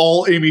where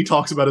all Amy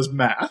talks about is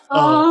math.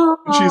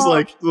 She's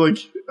like,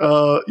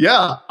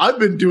 yeah, I've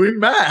been doing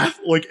math.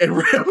 Like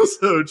every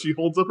episode, she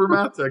holds up her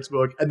math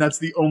textbook, and that's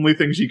the only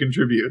thing she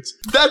contributes.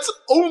 That's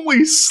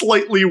only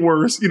slightly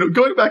worse. You know,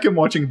 going back and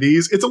watching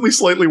these, it's only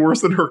slightly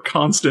worse than her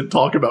constant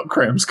talk about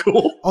cram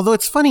school. Although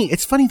it's funny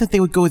that they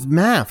would go with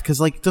math,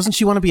 because like, doesn't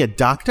she want to be a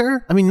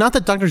doctor? I mean, not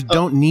that doctors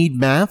don't need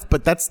math,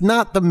 but that's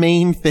not the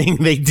main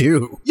thing they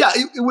do. Yeah,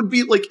 it would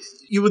be like,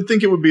 you would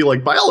think it would be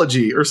like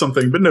biology or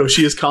something, but no,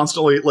 she is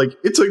constantly like,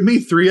 it took me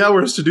 3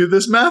 hours to do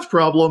this math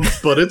problem,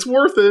 but it's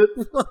worth it.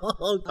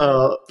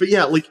 But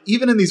yeah, like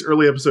even in these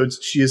early episodes,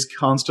 she is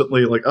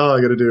constantly like, oh,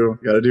 I gotta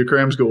do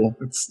cram school.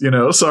 It's, you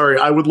know, sorry,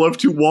 I would love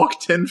to walk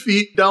 10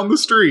 feet down the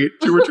street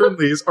to return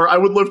these, or I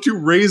would love to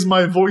raise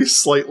my voice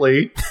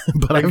slightly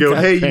but and go,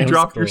 hey, you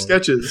dropped your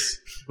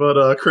sketches,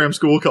 but cram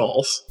school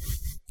calls.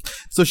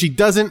 So she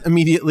doesn't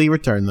immediately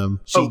return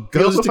them. She goes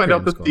we also to find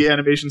out that school. the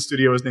animation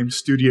studio is named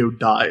Studio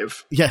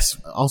Dive. Yes,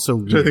 also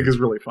which I think is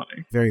really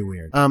funny. Very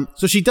weird.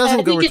 So she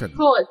doesn't go return them.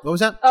 Cool. What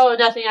was that? Oh,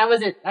 nothing. I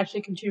wasn't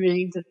actually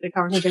contributing to the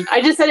conversation.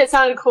 I just said it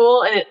sounded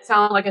cool and it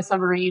sounded like a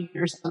submarine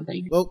or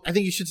something. Well, I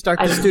think you should start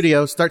the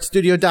studio. Start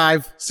Studio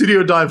Dive.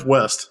 Studio Dive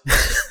West.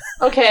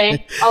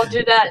 Okay, I'll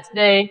do that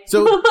today.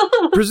 So,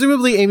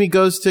 presumably Amy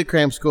goes to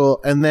cram school,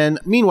 and then,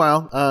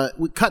 meanwhile,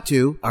 we cut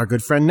to our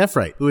good friend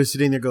Nephrite, who is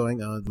sitting there going,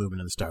 the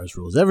movement of the stars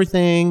rules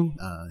everything.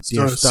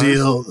 Stars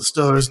seal, the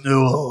stars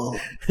know all.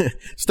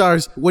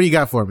 Stars, what do you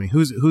got for me?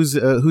 Who's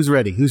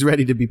ready? Who's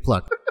ready to be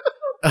plucked?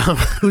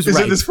 Who's is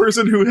right? it this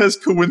person who has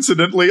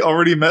coincidentally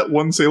already met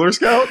one Sailor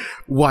Scout?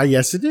 Why,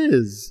 yes, it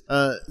is.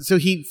 So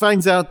he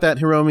finds out that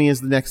Hiromi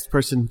is the next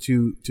person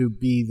to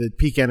be the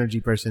peak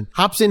energy person,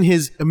 hops in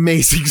his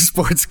amazing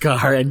sports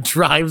car and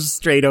drives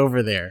straight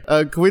over there.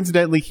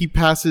 Coincidentally, he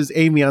passes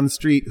Amy on the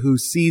street, who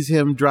sees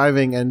him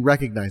driving and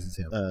recognizes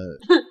him,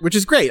 which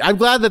is great. I'm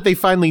glad that they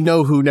finally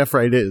know who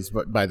Nephrite is,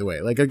 but by the way,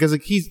 like, because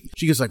like she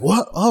goes like,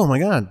 what? Oh my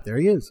God, there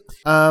he is.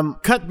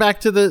 Cut back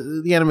to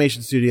the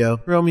animation studio.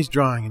 Hiromi's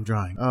drawing and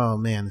drawing. Oh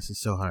man, this is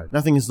so hard.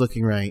 Nothing is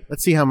looking right.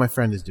 Let's see how my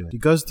friend is doing. She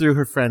goes through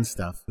her friend's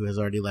stuff, who has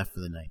already left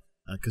for the night,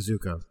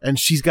 Kazuko. And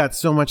she's got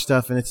so much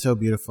stuff, and it's so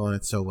beautiful, and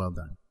it's so well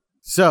done.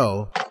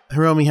 So,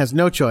 Hiromi has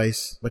no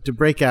choice but to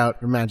break out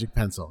her magic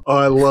pencil. Oh,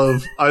 I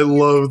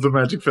love the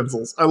magic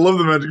pencils. I love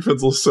the magic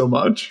pencils so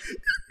much.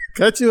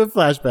 Cut to a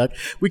flashback.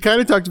 We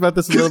kind of talked about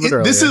this a little bit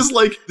earlier. This is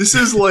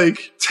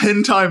like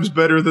 10 times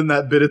better than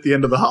that bit at the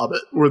end of The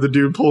Hobbit, where the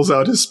dude pulls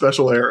out his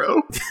special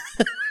arrow.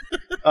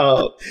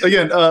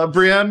 Again,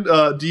 Brienne,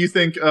 what do you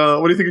think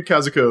of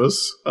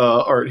Kazuko's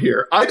art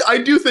here? I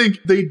do think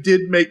they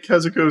did make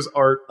Kazuko's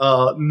art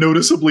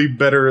noticeably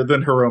better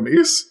than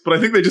Hiromi's, but I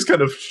think they just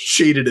kind of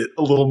shaded it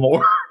a little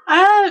more.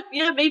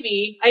 yeah,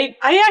 maybe.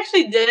 I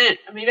actually didn't.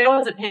 Maybe I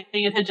wasn't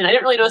paying attention. I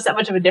didn't really notice that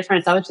much of a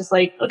difference. I was just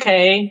like,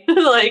 okay,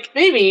 like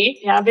maybe,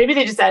 yeah, maybe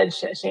they just added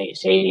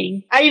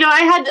shading. I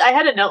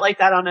had a note like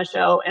that on a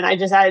show, and I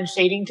just added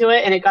shading to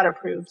it, and it got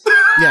approved.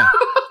 Yeah.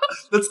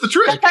 That's the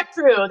trick. That's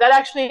true. That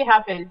actually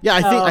happened. Yeah,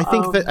 I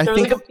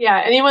think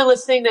anyone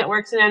listening that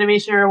works in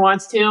animation or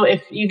wants to,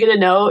 if you get a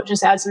note,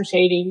 just add some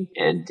shading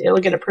and it'll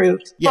get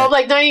approved. Yeah. Well,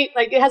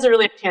 it has a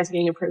really good chance of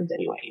getting approved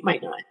anyway. It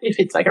might not if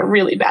it's like a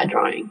really bad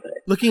drawing. But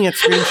looking at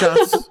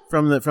screenshots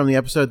from the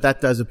episode,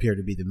 that does appear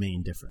to be the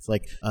main difference.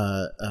 Like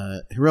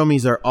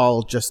Hiromi's are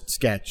all just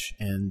sketch,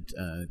 and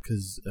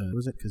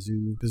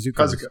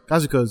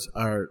Kazuko's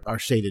are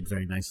shaded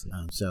very nicely.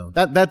 So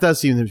that does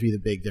seem to be the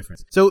big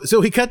difference. So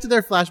we cut to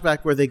their flashback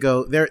where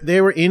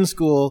they were in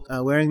school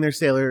wearing their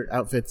sailor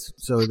outfits.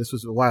 So this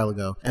was a while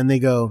ago, and they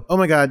go, "Oh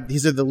my God,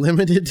 these are the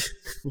limited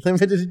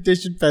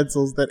edition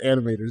pencils that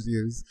animators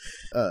use."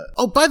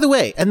 Oh, by the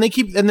way, and they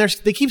keep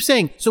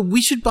saying, "So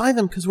we should buy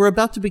them because we're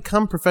about to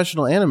become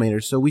professional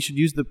animators. So we should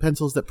use the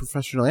pencils that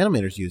professional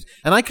animators use."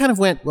 And I kind of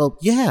went, "Well,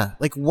 yeah.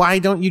 Like, why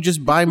don't you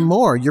just buy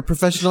more? You're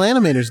professional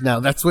animators now.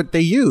 That's what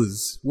they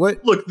use."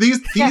 What? Look,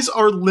 these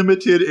are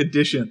limited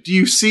edition. Do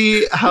you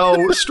see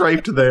how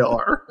striped they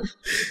are?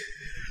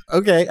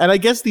 Okay, and I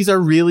guess these are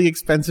really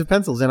expensive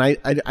pencils, and I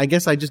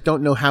guess I just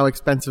don't know how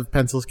expensive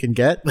pencils can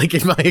get. Like,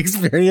 in my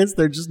experience,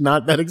 they're just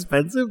not that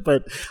expensive,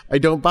 but I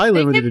don't buy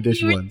limited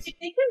edition ones. They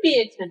can be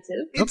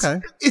expensive.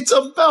 Okay. It's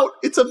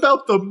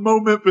about the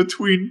moment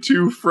between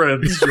two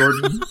friends,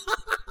 Jordan.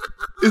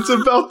 It's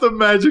about the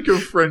magic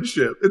of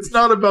friendship. It's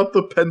not about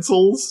the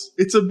pencils.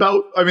 It's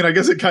about, I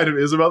guess it kind of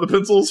is about the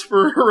pencils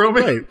for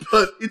Hiromi, right,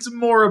 but it's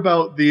more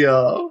about the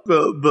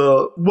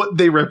what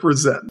they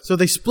represent. So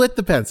they split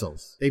the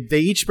pencils. They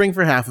each bring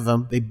for half of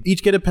them. They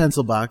each get a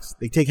pencil box.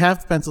 They take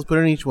half the pencils, put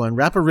it in each one,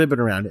 wrap a ribbon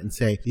around it, and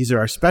say, "These are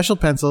our special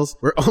pencils.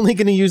 We're only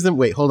going to use them."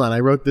 Wait, hold on. I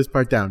wrote this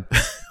part down.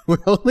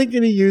 We're only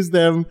going to use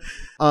them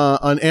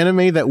on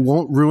anime that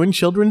won't ruin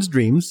children's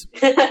dreams.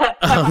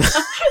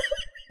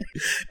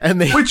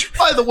 Which,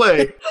 by the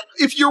way,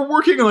 if you're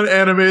working on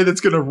anime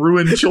that's going to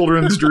ruin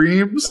children's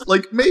dreams,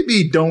 like,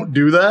 maybe don't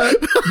do that,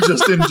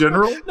 just in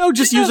general. No,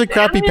 just use a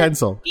crappy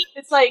pencil.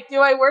 It's like, do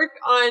I work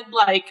on,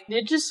 like,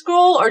 Ninja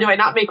Scroll, or do I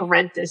not make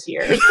rent this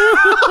year?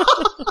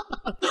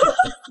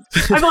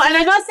 And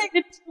I'm not saying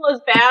Ninja Scroll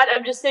is bad,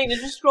 I'm just saying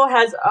Ninja Scroll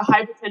has a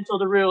high potential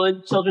to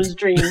ruin children's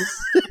dreams.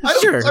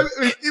 Sure.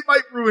 It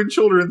might ruin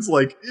children's,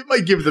 like, it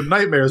might give them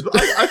nightmares, but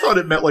I thought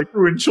it meant, like,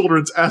 ruin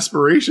children's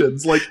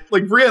aspirations. Like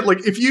Brienne, like,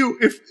 if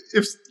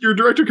your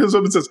director comes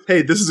up and says,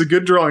 "Hey, this is a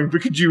good drawing,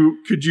 but could you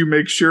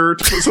make sure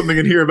to put something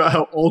in here about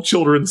how all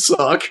children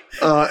suck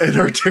and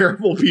are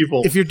terrible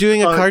people?" If you're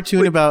doing a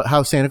cartoon about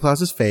how Santa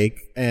Claus is fake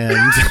and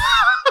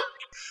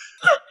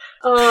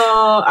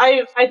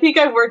I think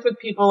I've worked with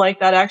people like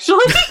that,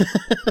 actually.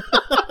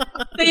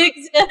 They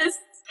exist.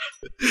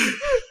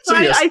 So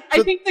I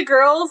think the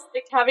girls,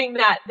 like, having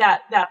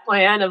that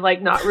plan of,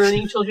 like, not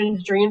ruining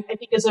children's dreams, I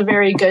think is a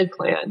very good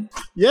plan.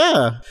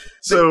 Yeah.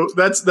 So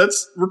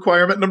that's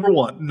requirement number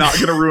one, not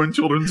going to ruin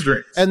children's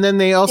dreams. And then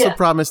they also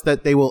promise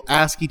that they will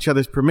ask each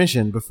other's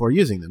permission before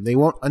using them. They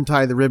won't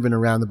untie the ribbon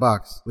around the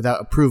box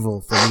without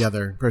approval from the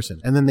other person.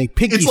 And then they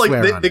pinky swear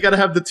on it. They got to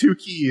have the two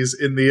keys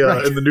in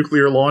the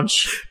nuclear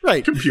launch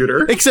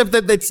computer. Except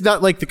that it's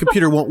not like the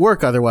computer won't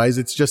work otherwise.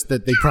 It's just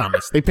that they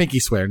promise. They pinky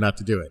swear not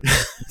to do it.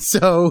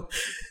 So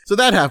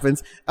that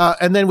happens.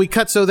 And then we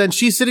cut. So then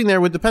she's sitting there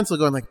with the pencil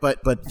going like,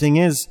 but the thing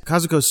is,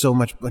 Kazuko's so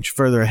much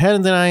further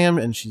ahead than I am,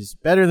 and she's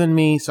better than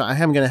me. So I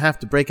am going to have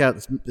to break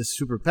out this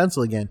super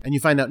pencil again. And you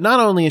find out not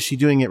only is she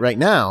doing it right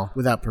now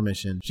without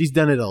permission, she's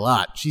done it a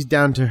lot. She's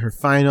down to her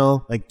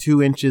final, like,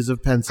 2 inches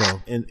of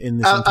pencil in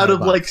this out of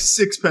box. Like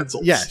 6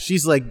 pencils. Yeah.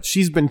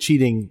 She's been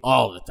cheating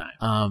all the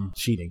time.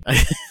 Cheating.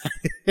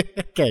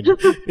 Again,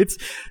 it's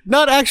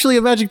not actually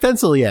a magic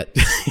pencil yet.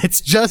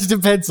 It's just a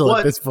pencil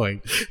at this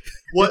point.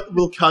 What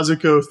will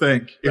Kazuko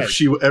think if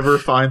she ever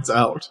finds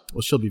out?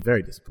 Well, she'll be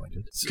very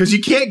disappointed. Because you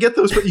can't get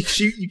those, but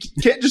you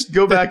can't just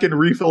go back and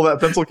refill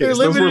that pencil case.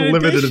 Those were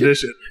limited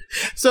edition.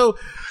 So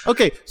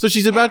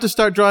she's about to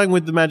start drawing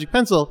with the magic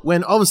pencil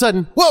when all of a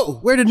sudden, whoa,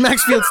 where did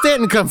Maxfield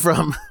Stanton come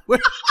from?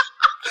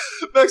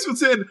 Maxfield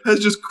Stanton has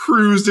just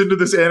cruised into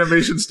this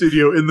animation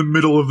studio in the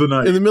middle of the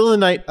night. In the middle of the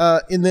night.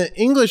 In the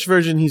English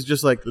version, he's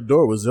just like, the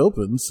door was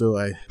open, so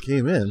I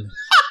came in.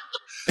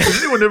 Did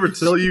anyone ever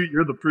tell you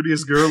you're the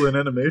prettiest girl in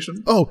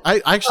animation? Oh,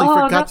 I actually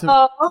forgot to...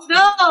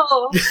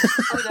 Oh,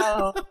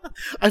 no.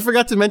 I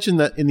forgot to mention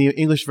that in the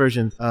English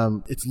version,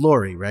 it's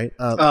Lori, right?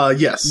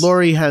 Yes.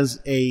 Lori has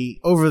a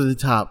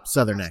over-the-top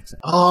Southern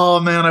accent.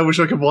 Oh, man, I wish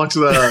I could watch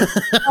that.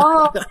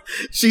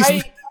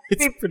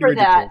 It's pretty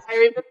ridiculous. I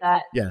remember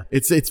that. Yeah,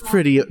 it's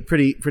pretty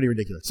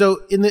ridiculous. So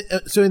in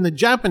the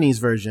Japanese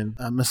version,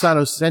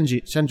 Masato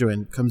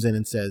Senjuin comes in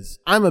and says,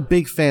 "I'm a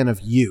big fan of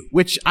you,"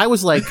 which I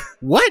was like,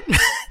 "What?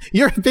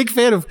 You're a big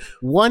fan of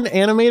one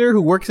animator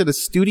who works at a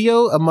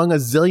studio among a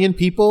zillion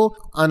people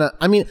on a,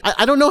 I mean,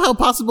 I don't know how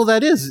possible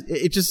that is.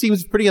 It just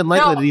seems pretty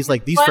unlikely that he's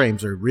like, these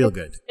frames are real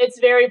good. It's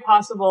very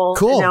possible.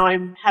 Cool. And now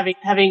I'm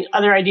having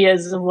other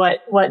ideas of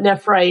what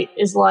Nephrite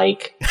is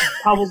like,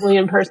 probably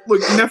in person.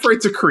 Look,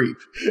 Nephrite's a creep.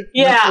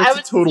 Yeah, Nephrite's I was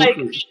a total like,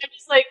 creep. I'm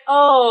just like,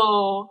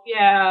 oh,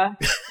 yeah.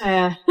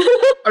 I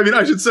mean,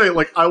 I should say,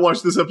 like, I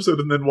watched this episode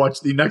and then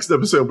watched the next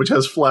episode, which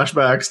has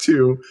flashbacks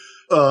to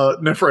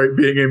Nephrite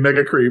being a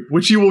mega creep,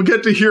 which you will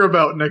get to hear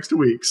about next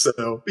week.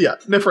 So, yeah,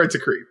 Nephrite's a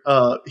creep.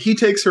 He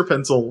takes her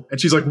pencil, and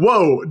she's like,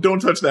 whoa, don't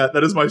touch that.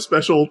 That is my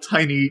special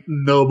tiny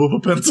nub of a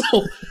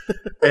pencil.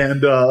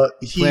 And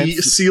he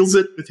seals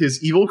it with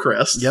his evil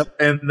crest. Yep.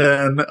 And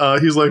then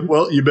he's like,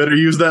 well, you better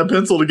use that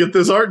pencil to get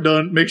this art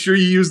done. Make sure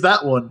you use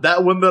that one.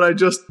 That one that I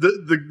just,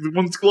 the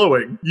one that's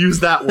glowing. Use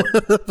that one.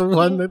 The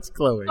one that's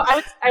glowing.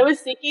 I was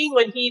thinking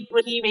when he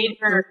made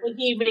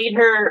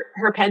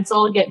her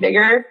pencil get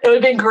bigger, it would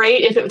have been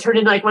great if it turned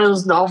into like one of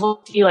those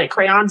novelty like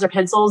crayons or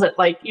pencils that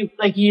like you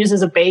use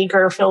as a bank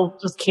or filled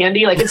with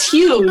candy. Like it's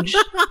huge.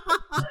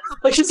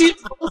 Like she's using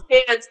both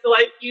hands to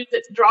like use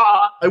it to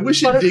draw. I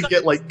wish it did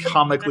get like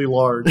comically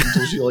large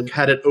until she like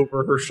had it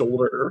over her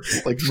shoulder,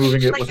 like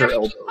moving it with her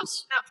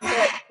elbows.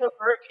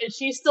 And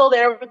she's still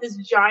there with this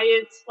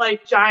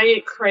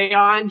giant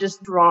crayon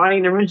just drawing.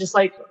 And everyone's just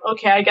like,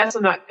 okay, I guess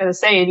I'm not gonna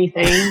say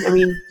anything. I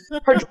mean, her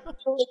drawing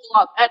looks a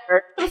lot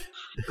better.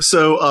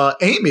 So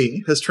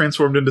Amy has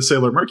transformed into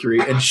Sailor Mercury,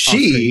 and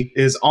she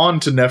is on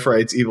to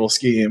Nephrite's evil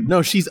scheme.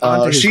 No, she's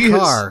onto his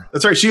car.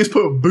 That's right. She has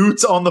put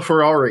boots on the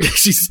Ferrari.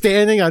 She's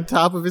standing on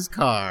top of his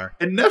car.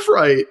 And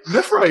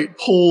Nephrite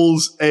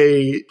pulls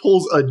a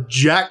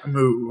jack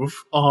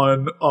move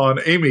on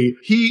Amy.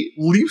 He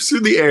leaps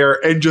through the air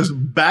and just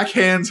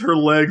backhands her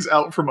legs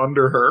out from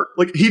under her.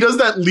 Like he does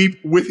that leap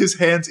with his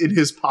hands in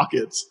his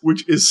pockets,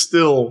 which is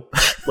still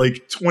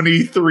like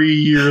 23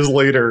 years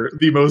later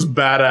the most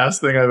badass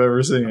thing I've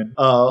ever seen.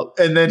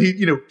 And then he,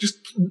 just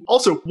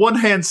also one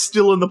hand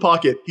still in the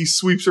pocket. He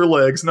sweeps her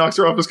legs, knocks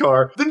her off his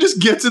car, then just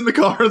gets in the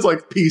car and is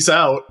like, peace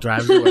out.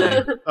 Drives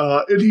away.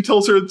 And he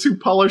tells her to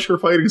polish her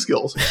fighting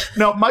skills.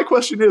 Now, my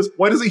question is,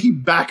 why doesn't he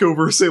back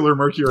over Sailor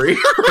Mercury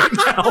right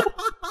now?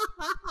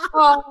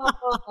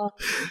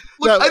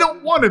 Look, I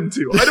don't want him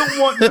to. I don't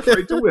want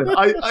Nephrite to win.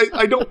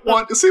 I don't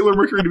want Sailor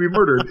Mercury to be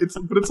murdered.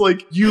 But it's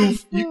like you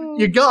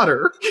got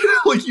her.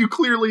 Like you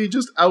clearly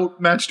just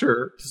outmatched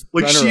her.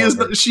 Like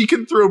she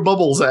can throw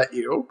bubbles at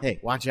you. Hey,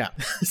 watch out.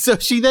 So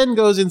she then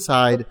goes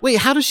inside. Wait,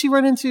 how does she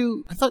run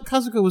into? I thought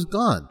Kazuko was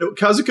gone. No,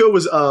 Kazuko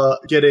was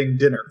getting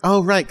dinner.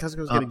 Oh right, Kazuko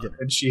was getting dinner,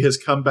 and she has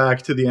come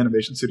back to the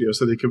animation studio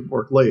so they can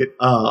work late.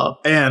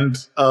 And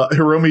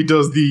Hiromi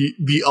does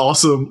the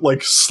awesome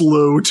like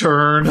slow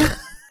turn.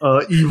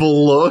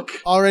 Evil look.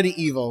 Already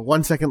evil.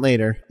 1 second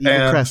later,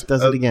 evil crest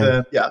does it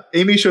again.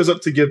 Amy shows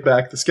up to give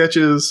back the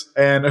sketches,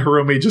 and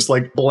Hiromi just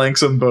like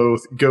blanks them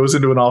both, goes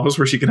into an office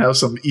where she can have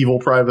some evil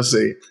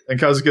privacy. And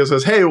Kazuko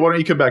says, hey, why don't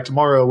you come back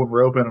tomorrow when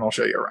we're open and I'll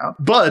show you around.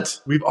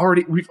 But we've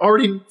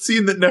already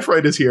seen that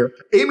Nephrite is here.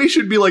 Amy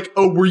should be like,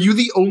 oh, were you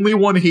the only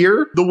one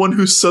here? The one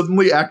who's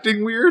suddenly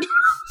acting weird?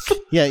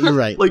 Yeah, you're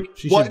right. Like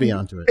she should be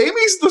onto it.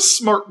 Amy's the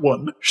smart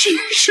one. She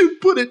should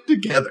put it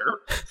together.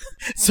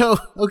 So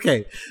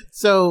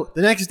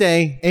the next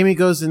day, Amy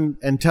goes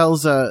and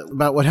tells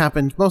about what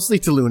happened, mostly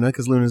to Luna,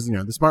 because Luna's,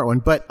 the smart one.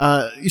 But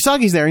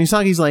Usagi's there, and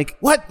Usagi's like,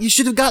 what? You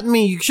should have gotten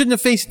me. You shouldn't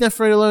have faced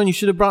Nephrite alone. You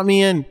should have brought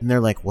me in. And they're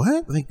like,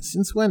 what? Like,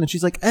 since when? And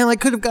she's like, I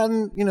could have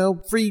gotten,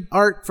 free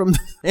art from the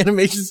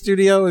animation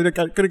studio. And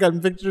could have gotten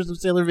pictures of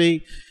Sailor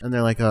V. And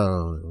they're like,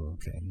 oh,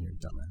 okay, you're a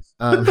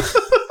dumbass.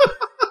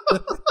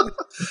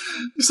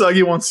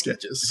 Usagi wants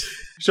sketches.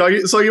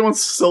 Usagi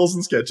wants cells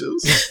and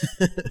sketches.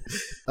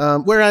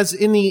 Whereas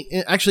in the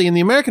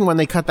American one,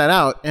 they cut that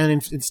out, and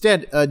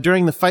instead,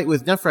 during the fight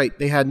with Nephrite,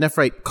 they had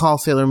Nephrite call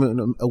Sailor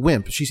Moon a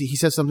wimp. He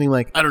says something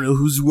like, I don't know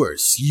who's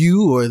worse,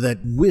 you or that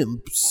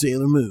wimp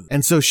Sailor Moon.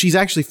 And so she's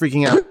actually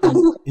freaking out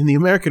in the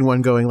American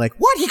one, going like,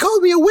 what? He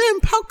called me a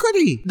wimp? How could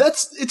he?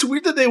 It's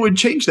weird that they would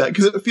change that,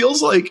 because it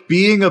feels like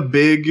being a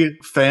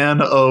big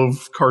fan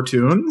of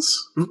cartoons.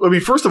 I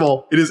mean, first of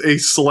all, it is a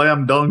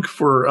slam dunk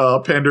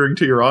for pandering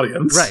to your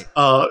audience. Right.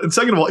 And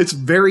second of all, it's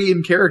very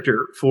in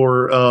character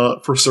for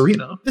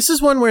Serena. This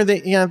is one where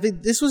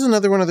this was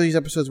another one of these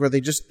episodes where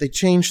they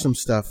changed some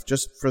stuff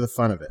just for the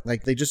fun of it.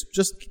 Like they just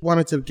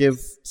wanted to give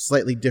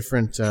slightly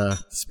different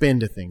spin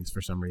to things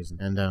for some reason.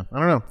 And I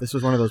don't know. This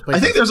was one of those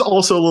places. I think there's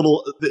also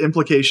the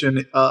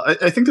implication.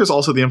 I think there's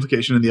also the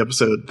implication in the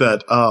episode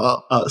that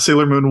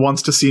Sailor Moon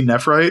wants to see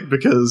Nephrite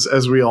because,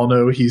 as we all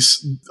know,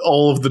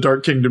 all of the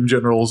Dark Kingdom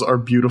generals are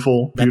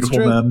beautiful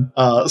men.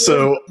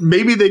 So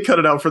maybe they cut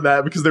it out for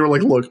that because they were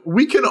like, look,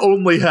 we can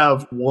only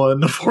have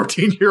one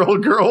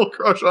 14-year-old girl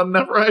crush on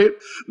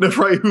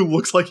Nephrite who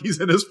looks like he's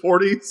in his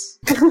 40s.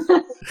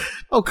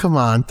 Oh, come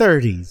on,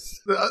 30s.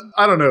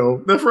 I don't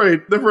know.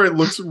 Nephrite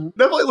looks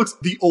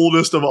the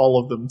oldest of all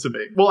of them to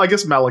me. Well, I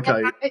guess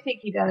Malachite. I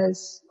think he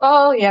does.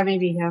 Oh, yeah, maybe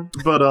maybe, yeah.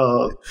 But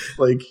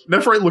like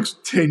Nephrite looks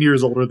 10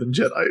 years older than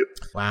Jedi.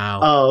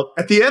 Wow.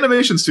 At the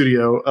animation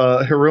studio,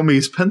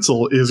 Hiromi's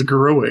pencil is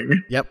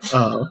growing. Yep.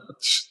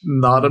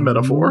 Not a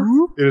metaphor.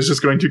 It is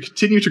just going to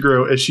continue to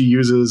grow as she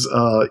uses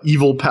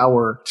evil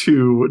power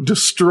to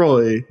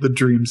destroy the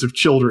dreams of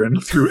children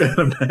through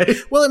anime.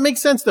 Well, it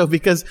makes sense though,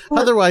 because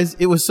otherwise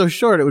it was so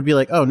short. It would be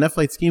like, oh,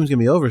 Nephlite scheme's gonna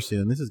be over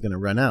soon. This is gonna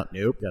run out.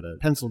 Nope. Got a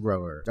pencil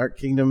grower. Dark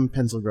Kingdom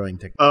pencil growing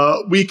technique.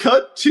 We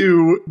cut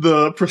to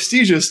the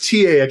prestigious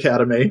TA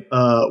Academy,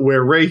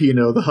 where Rei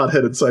Hino, the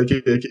hot-headed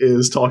psychic,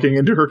 is talking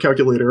into her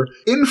calculator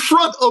in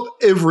front of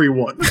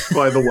everyone,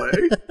 by the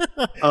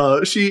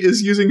way. She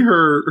is using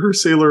her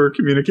sailor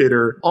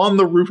communicator on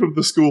the roof of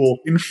the school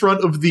in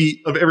front of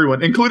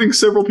everyone, including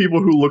several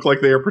people who look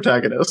like they are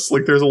protagonists.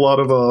 Like there's a lot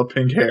of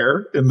pink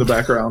hair in the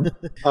background.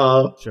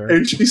 Sure.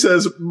 And she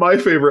says my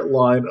favorite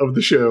line of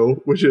the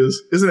show, which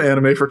is an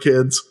anime for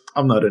kids.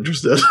 I'm not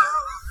interested.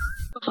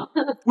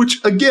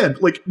 Which, again,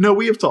 like, no,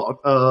 we have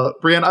talked.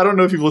 Brianne, I don't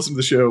know if you've listened to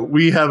the show.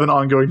 We have an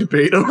ongoing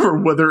debate over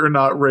whether or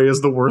not Rei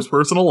is the worst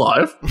person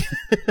alive.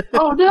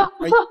 Oh, no.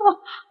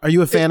 Are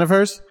you a fan of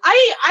hers?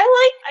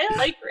 I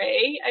like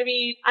Rei. I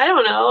mean, I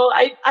don't know.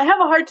 I have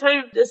a hard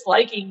time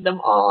disliking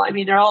them all. I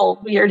mean, they're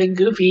all weird and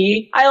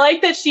goofy. I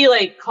like that she,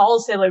 like,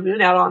 calls Sailor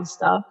Moon out on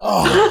stuff.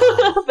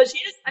 Oh. But she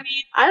just, I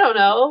mean, I don't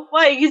know.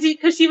 Why?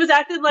 Because she was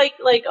acting like,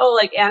 oh,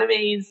 like,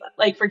 animes,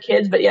 like, for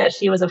kids, but yet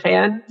she was a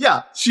fan.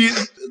 Yeah,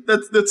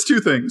 that's two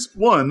things.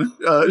 One,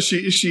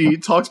 she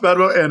talks bad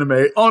about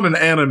anime on an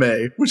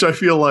anime, which I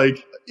feel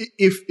like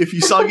if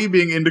Usagi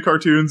being into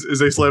cartoons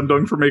is a slam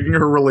dunk for making her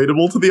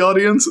relatable to the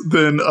audience,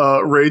 then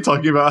Rei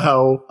talking about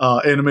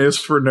how anime is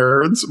for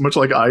nerds, much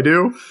like I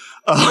do,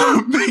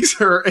 makes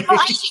her a...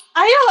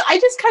 I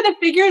just kind of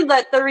figured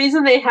that the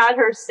reason they had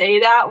her say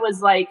that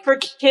was like for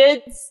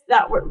kids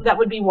that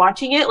would be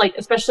watching it, like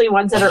especially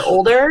ones that are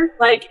older.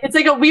 Like it's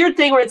like a weird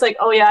thing where it's like,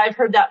 oh yeah, I've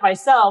heard that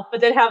myself, but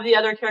then have the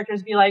other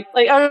characters be like,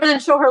 and then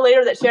show her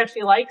later that she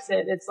actually likes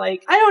it. It's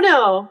like, I don't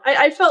know.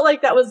 I felt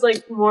like that was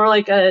like more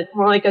like a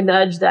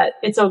nudge that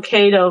it's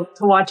okay to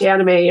watch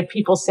anime if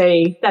people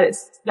say that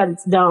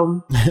it's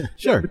dumb.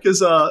 Sure.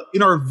 Because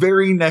in our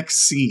very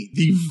next scene,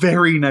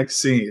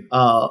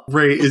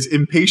 Rei is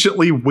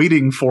impatiently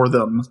waiting for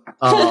them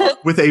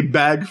with a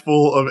bag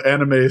full of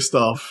anime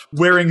stuff,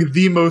 wearing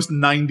the most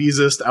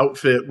 90s-est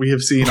outfit we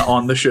have seen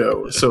on the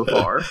show so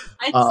far.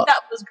 I thought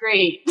that was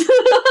great.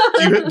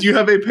 Do you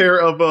have a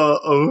pair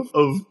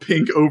of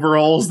pink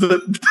overalls,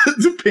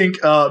 the pink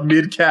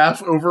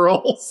mid-calf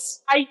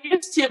overalls? I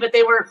used to, but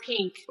they weren't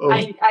pink. Oh.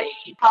 I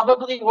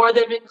probably wore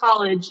them in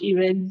college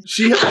even.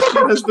 She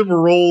has them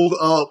rolled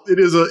up. It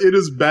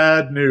is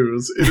bad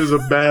news. It is a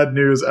bad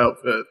news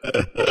outfit.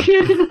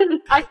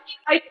 I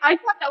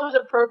thought that was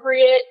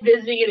appropriate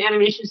visiting an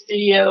animation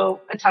studio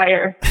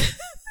attire.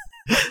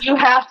 You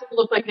have to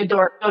look like a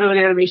dork. Go to an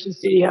animation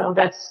studio.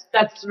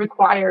 That's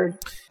required.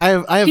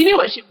 She knew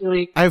what she was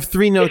doing. I have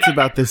 3 notes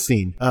about this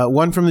scene.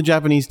 One from the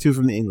Japanese, 2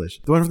 from the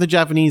English. The one from the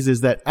Japanese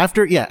is that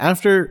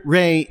after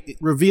Rei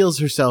reveals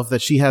herself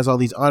that she has all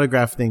these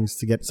autograph things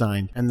to get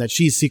signed and that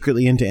she's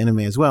secretly into anime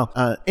as well,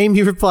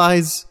 Amy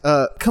replies,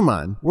 come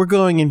on, we're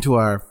going into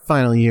our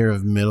final year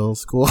of middle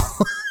school.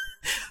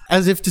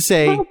 As if to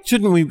say,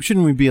 shouldn't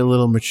we be a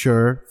little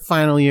mature?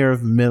 Final year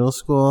of middle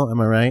school, am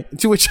I right?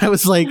 To which I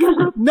was like,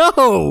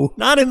 no,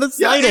 not in the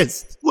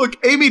slightest. Look,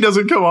 Amy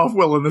doesn't come off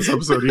well in this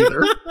episode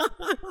either.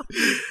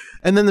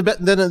 And then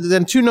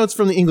then 2 notes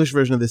from the English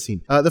version of this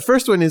scene. The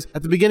first one is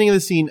at the beginning of the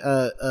scene,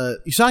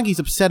 Usagi's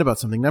upset about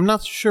something. I'm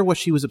not sure what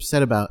she was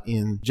upset about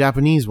in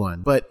Japanese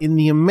one, but in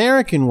the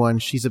American one,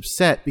 she's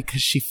upset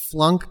because she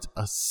flunked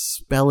a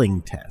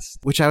spelling test,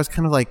 which I was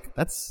kind of like,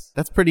 that's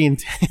pretty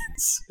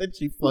intense that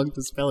she flunked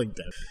a spelling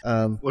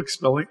test. Look,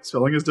 spelling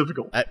is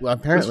difficult. Well,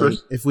 apparently,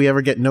 if we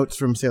ever get notes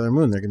from Sailor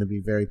Moon, they're going to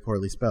be very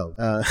poorly spelled.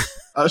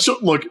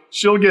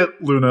 She'll get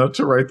Luna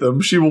to write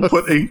them. She will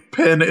put a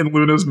pen in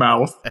Luna's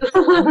mouth.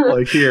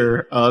 Like,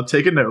 here,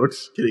 take a note,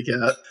 kitty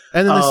cat.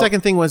 And then the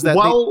second thing was that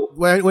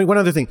one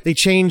other thing. They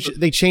change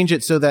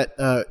it so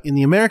that in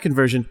the American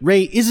version,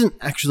 Rei isn't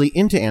actually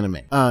into anime.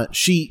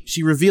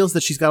 She reveals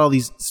that she's got all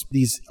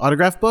these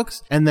autograph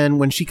books, and then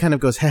when she kind of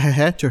goes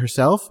heh to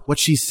herself, what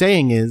she's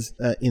saying is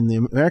in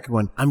the American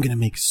one, I'm gonna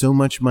make so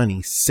much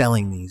money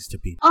selling these to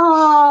people.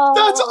 Oh,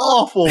 that's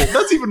awful.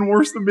 That's even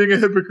worse than being a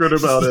hypocrite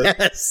about it.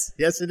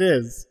 Yes, it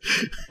is.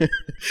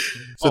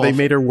 So they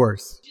made her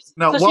worse.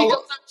 Now,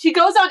 so she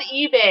goes on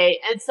eBay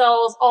and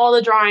sells all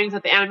the drawings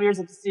that the animators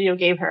at the studio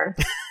gave her.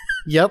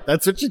 Yep,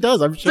 that's what she does,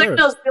 I'm sure. It's like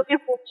those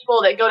beautiful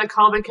people that go to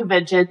comic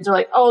conventions are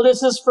like, oh,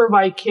 this is for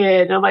my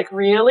kid. And I'm like,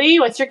 really?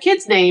 What's your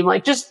kid's name?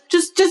 Like, just,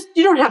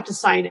 you don't have to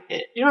sign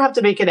it. You don't have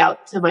to make it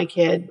out to my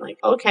kid. Like,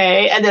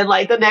 okay. And then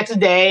like the next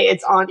day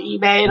it's on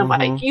eBay and I'm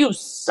like, you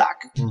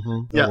suck.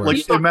 Mm-hmm. Yeah,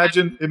 like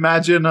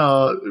imagine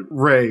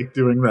Rei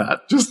doing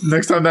that. Just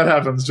next time that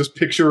happens, just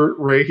picture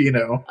Rei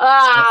Hino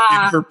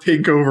in her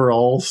pink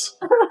overalls.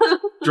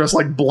 dressed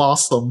like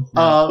Blossom.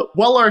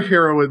 While our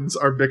heroines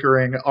are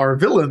bickering, our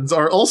villains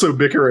are also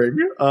bickering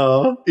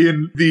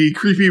in the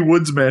creepy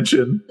woods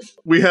mansion.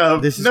 We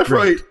have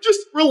Nephrite just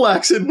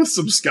relaxing with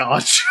some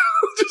scotch.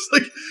 Just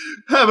like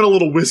having a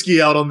little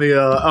whiskey out on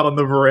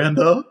the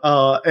veranda,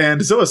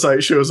 and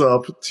Zoocyte shows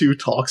up to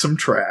talk some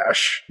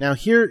trash. Now,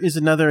 here is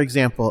another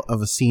example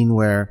of a scene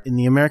where, in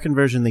the American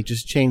version, they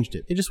just changed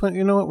it. They just went,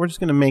 you know what, we're just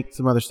going to make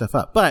some other stuff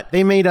up. But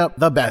they made up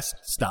the best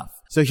stuff.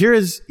 So here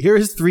is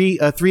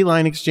a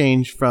three-line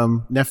exchange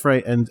from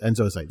Nephrite and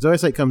Zoocyte.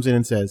 Zoocyte comes in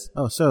and says,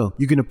 "Oh, so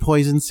you're going to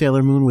poison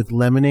Sailor Moon with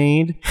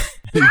lemonade?"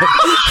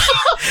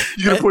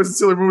 You're going to poison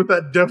Sailor Moon with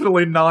that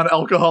definitely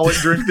non-alcoholic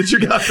drink that you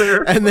got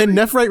there. And then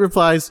Nephrite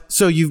replies,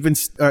 "So you've been,"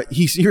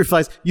 he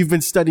replies, "You've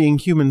been studying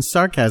human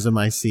sarcasm,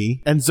 I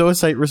see." And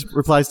Zoocyte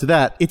replies to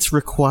that, "It's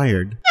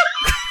required."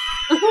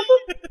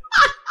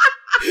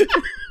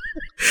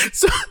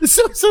 So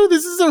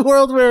this is a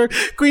world where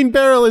Queen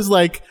Beryl is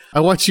like, I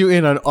want you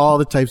in on all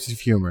the types of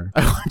humor.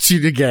 I want you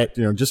to get,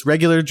 just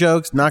regular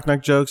jokes,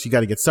 knock-knock jokes. You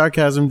got to get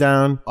sarcasm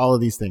down, all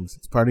of these things.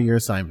 It's part of your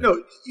assignment.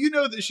 No, you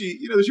know that she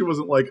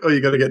wasn't like, oh,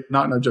 you got to get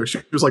knock-knock jokes. She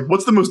was like,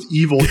 what's the most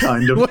evil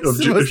kind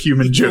of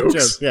human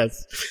jokes?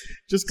 Yes.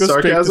 Just go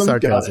straight to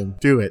sarcasm.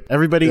 Do it.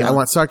 Everybody, yeah. I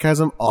want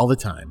sarcasm all the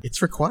time.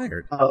 It's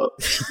required.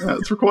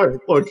 It's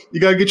required. Look,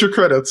 you gotta get your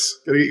credits.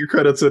 Gotta get your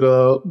credits at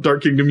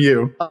Dark Kingdom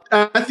U.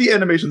 At the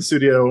animation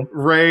studio,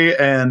 Rei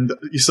and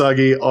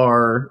Usagi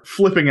are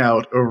flipping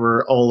out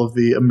over all of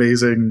the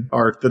amazing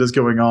art that is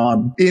going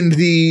on. In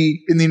the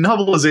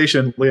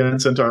novelization,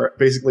 Leon Centaur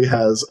basically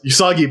has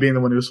Usagi being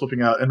the one who's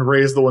flipping out, and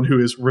Rei is the one who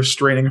is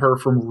restraining her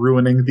from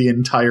ruining the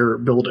entire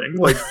building.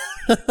 Like,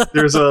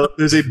 there's a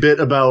bit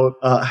about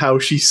how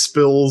she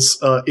spills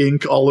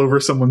ink all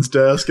over someone's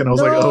desk, and I was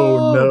like,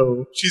 oh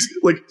no.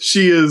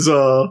 She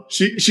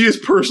is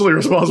personally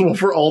responsible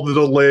for all the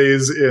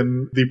delays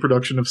in the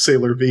production of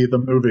Sailor V, the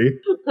movie.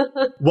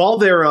 While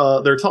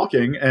they're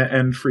talking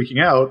and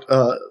freaking out,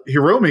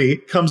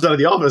 Hiromi comes out of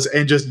the office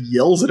and just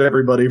yells at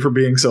everybody for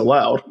being so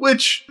loud,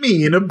 which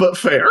mean but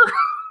fair.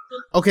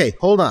 Okay,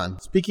 hold on.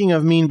 Speaking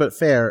of mean but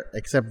fair,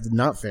 except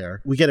not fair,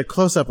 we get a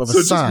close-up of a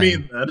sign. So just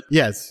mean, then?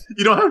 Yes.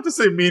 You don't have to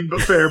say mean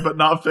but fair, but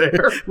not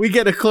fair. We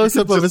get a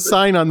close-up of a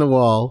sign on the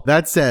wall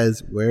that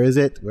says, where is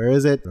it? Where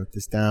is it? Wrote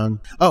this down.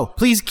 Oh,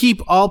 please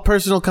keep all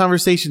personal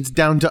conversations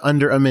down to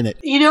under a minute.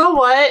 You know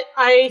what?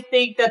 I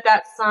think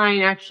that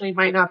sign actually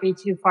might not be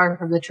too far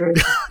from the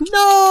truth.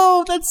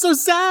 No, that's so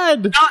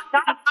sad.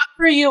 Not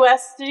for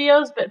U.S.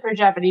 studios, but for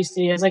Japanese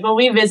studios. Like, when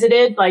we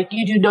visited, like,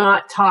 you do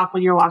not talk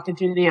when you're walking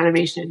through the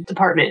animation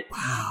department.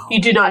 Wow. You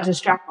do not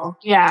distract them.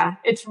 Yeah,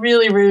 it's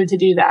really rude to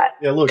do that.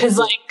 Yeah, look,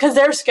 because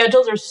their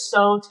schedules are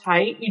so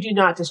tight, you do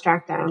not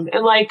distract them.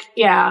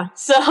 And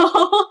so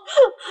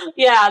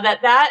yeah,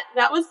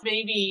 that was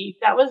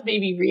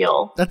maybe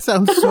real. That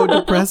sounds so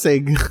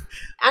depressing.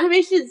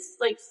 Animation's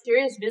like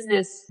serious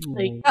business.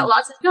 Like, got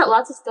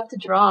lots of stuff to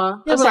draw.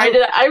 Yeah, I'm sorry,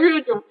 I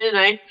ruined it, didn't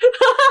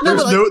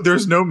I?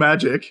 There's no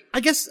magic,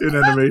 I guess, in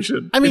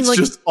animation. I mean, it's like,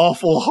 just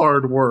awful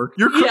hard work.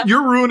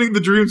 You're ruining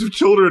the dreams of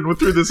children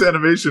through this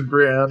animation,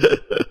 Brianne.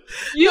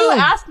 You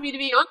asked me to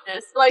be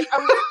honest. Like,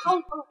 I'm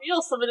how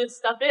real some of this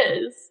stuff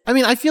is. I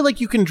mean, I feel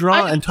like you can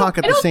draw and talk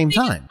at the same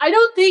time. I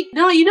don't think.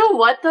 No, you know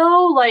what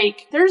though?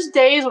 Like, there's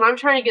days when I'm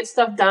trying to get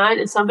stuff done,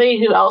 and somebody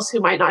who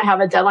might not have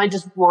a deadline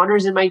just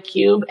wanders in my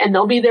cube, and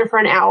they'll be there for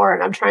an hour,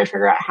 and I'm trying to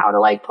figure out how to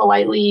like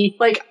politely,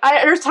 like,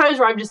 there's times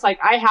where I'm just like,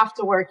 I have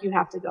to work, you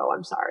have to go,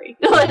 I'm sorry.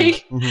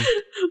 Like,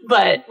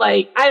 but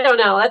like, I don't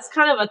know, that's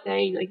kind of a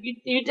thing. Like, you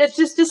it's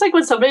just like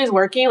when somebody's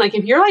working, like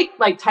if you're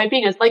like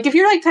typing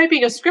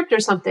a script or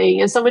something,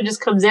 and someone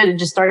just comes in and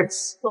just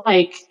starts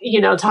like,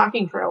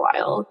 talking for a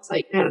while, it's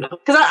like, I don't know.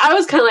 Because I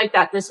was kind of like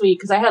that this week,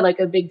 because I had like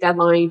a big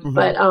deadline.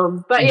 But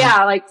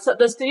yeah, like, so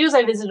the studios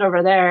I visited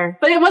over there,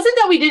 but it wasn't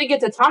that we didn't get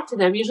to talk to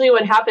them. Usually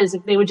what happens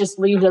is they would just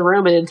leave the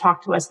room and then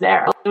talk to us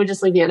there. They would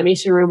just leave the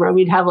animation room, or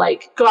we'd have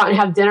like go out and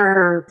have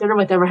dinner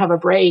with them, or have a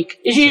break.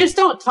 You just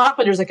don't talk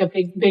when there's like a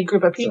big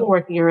group of people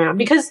working around,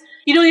 because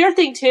the other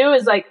thing too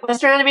is like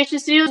Western animation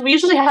studios, we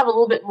usually have a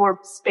little bit more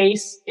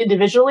space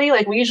individually.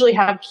 Like, we usually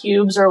have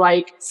cubes or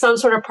like some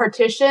sort of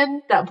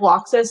partition that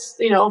blocks us,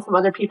 from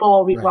other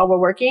people while we're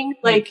working.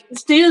 Like,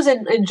 studios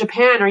in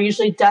Japan are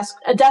usually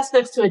a desk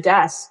next to a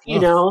desk,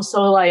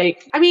 so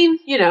like, I mean,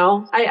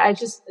 I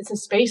just, it's a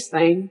space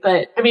thing.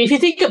 But I mean, if you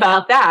think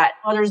about that,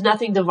 there's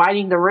nothing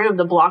dividing the room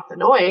to block the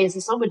noise,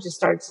 and someone just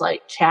starts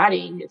like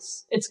chatting,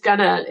 it's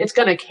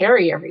gonna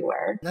carry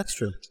everywhere. That's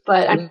true.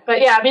 But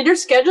yeah, I mean, their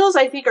schedules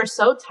I think are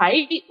so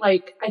tight.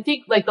 Like, I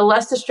think like the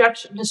less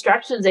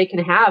distractions they can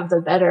have,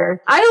 the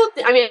better. I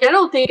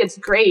don't think it's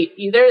great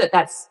either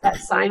that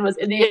sign was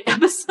in the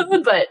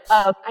episode, but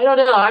I don't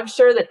know. I'm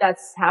sure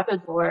that's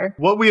happened before.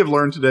 What we have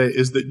learned today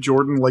is that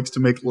Jordan likes to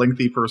make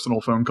lengthy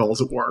personal phone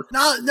calls at work.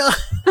 No.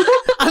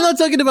 I'm not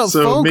talking about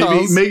So phone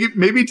calls.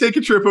 maybe take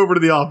a trip over to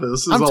the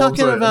office. I'm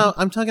talking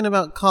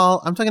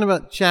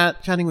about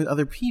chatting with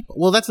other people.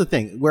 Well, that's the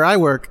thing. Where I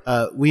work,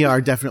 we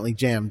are definitely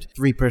jammed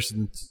 3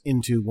 persons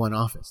into one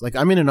office. Like,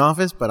 I'm in an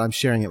office, but I'm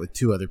sharing it with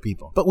 2 other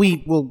people. But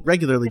we will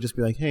regularly just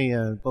be like, hey,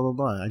 blah, blah,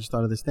 blah. I just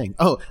thought of this thing.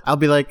 Oh, I'll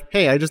be like,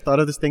 hey, I just thought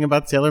of this thing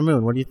about Sailor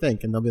Moon. What do you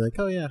think? And they'll be like,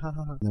 oh, yeah, ha,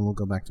 ha, ha. And then we'll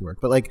go back to work.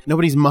 But, like,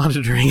 nobody's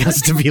monitoring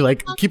us to be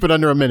like, keep it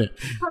under a minute.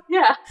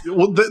 Yeah.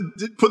 Well,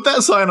 put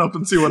that sign up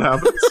and see what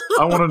happens.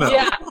 I want to know.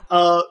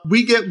 Yeah.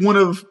 We get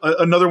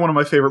another one of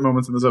my favorite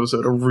moments in this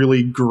episode, a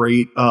really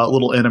great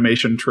little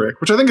animation trick,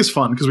 which I think is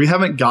fun because we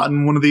haven't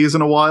gotten one of these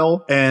in a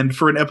while. And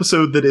for an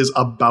episode that is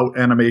about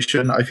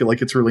animation, I feel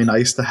like it's really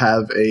nice to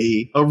have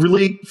a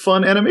really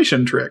fun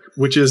animation trick,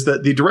 which is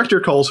that the director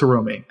calls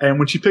Hiromi. And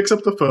when she picks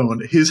up the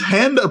phone, his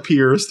hand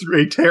appears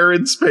through a tear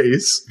in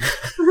space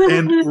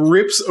and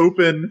rips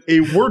open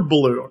a word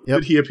balloon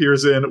that he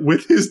appears in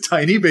with his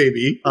tiny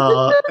baby.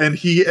 And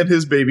he and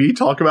his baby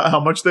talk about how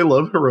much they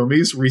love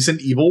Hiromi's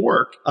recent evil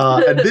work.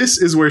 And this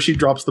is where she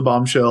drops the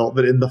bombshell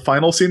that in the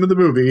final scene of the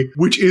movie,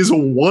 which is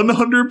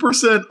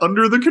 100%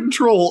 under the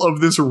control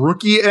of this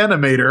rookie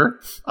animator,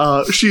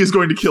 she is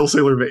going to kill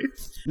Sailor V.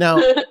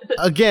 Now,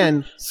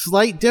 again,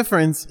 slight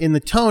difference in the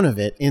tone of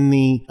it in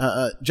the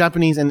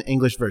Japanese and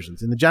English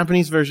versions. In the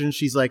Japanese version,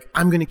 she's like,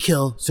 I'm going to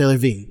kill Sailor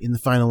V in the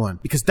final one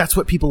because that's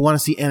what people want to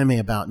see anime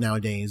about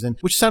nowadays. And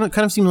which kind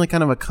of seemed like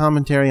kind of a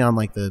commentary on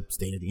like the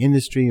state of the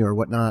industry or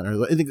whatnot,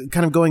 or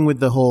kind of going with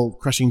the whole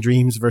crushing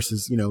dreams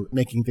versus,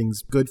 making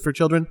things good for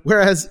children.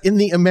 Whereas in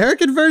the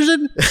American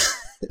version,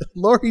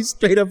 Lori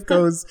straight up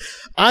goes,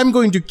 I'm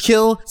going to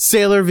kill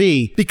Sailor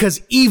V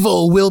because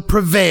evil will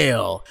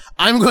prevail.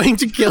 I'm going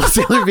to kill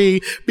Sailor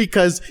V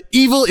because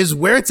evil is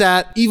where it's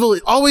at. Evil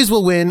always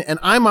will win, and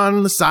I'm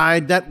on the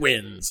side that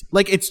wins.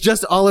 Like, it's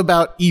just all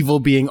about evil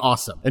being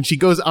awesome. And she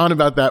goes on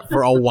about that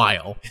for a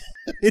while.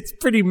 It's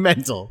pretty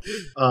mental.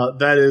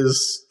 That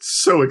is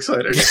so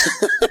exciting.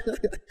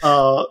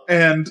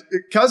 And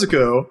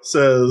Kazuko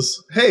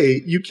says,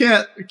 hey, you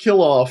can't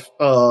kill off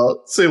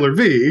Sailor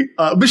V.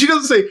 But she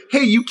doesn't say,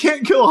 hey, you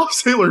can't kill off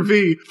Sailor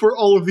V for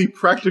all of the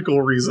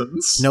practical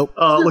reasons. Nope.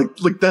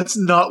 Like that's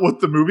not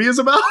what the movie is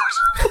about.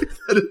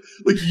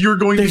 Like you're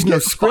going There's to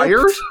get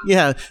fired?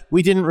 Yeah,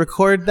 we didn't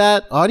record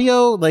that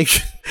audio. Like,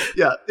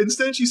 yeah.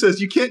 Instead, she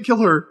says, you can't kill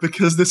her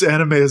because this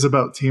anime is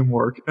about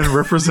teamwork and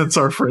represents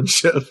our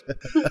friendship,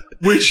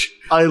 which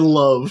I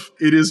love.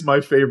 It is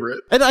my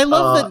favorite. And I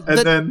love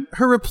that then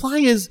her reply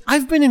is,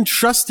 I've been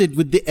entrusted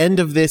with the end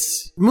of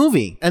this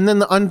movie. And then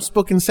the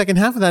unspoken second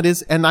half of that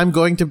is, and I'm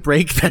going to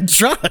break that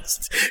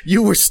trust.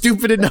 You were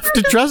stupid enough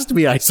to trust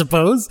me, I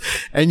suppose,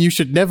 and you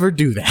should never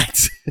do that.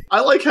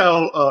 I like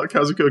how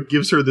Kazuko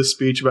gives her this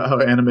speech about how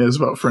anime is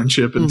about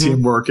friendship and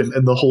teamwork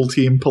and the whole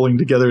team pulling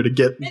together to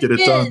get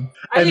it done.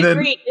 I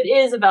agree. It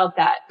is about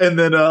that. And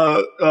then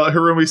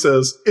Hiromi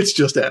says, it's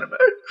just anime.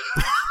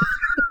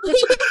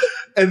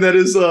 And that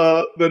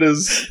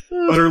is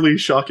utterly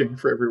shocking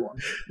for everyone.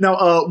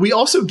 Now, we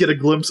also get a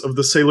glimpse of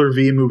the Sailor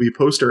V movie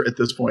poster at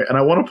this point, and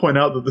I want to point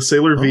out that the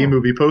Sailor V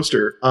movie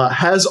poster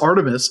has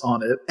Artemis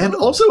on it, and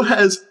also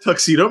has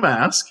Tuxedo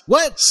Mask,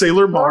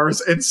 Sailor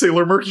Mars, and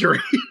Sailor Mercury.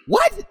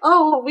 What?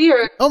 Oh,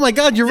 weird. Oh my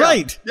God, you're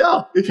right.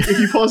 Yeah, if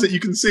you pause it, you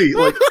can see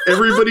like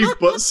everybody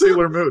but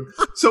Sailor Moon.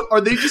 So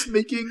are they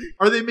making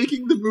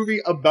the movie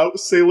about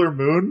Sailor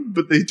Moon,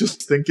 but they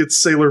just think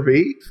it's Sailor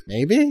V?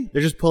 Maybe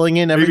they're just pulling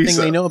in everything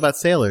they know about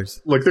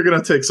sailors. Like they're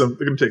gonna take some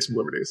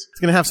liberties. It's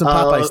gonna have some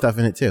Popeye stuff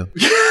in it too.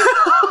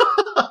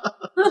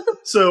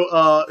 So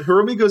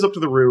Hiromi goes up to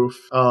the roof.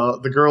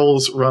 The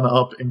girls run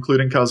up,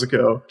 including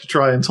Kazuko, to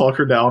try and talk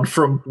her down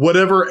from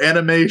whatever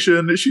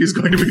animation she's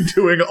going to be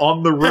doing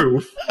on the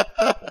roof.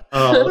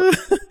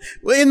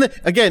 Well, in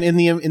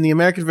the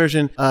American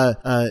version,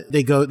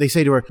 they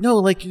say to her, no,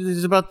 like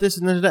it's about this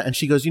and that, and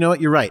she goes, you know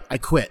what, you're right, I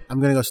quit. I'm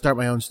gonna go start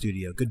my own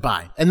studio.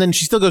 Goodbye. And then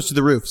she still goes to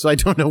the roof, so I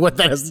don't know what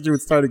that has to do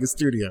with starting a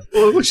studio.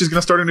 Well, look, she's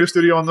gonna start a new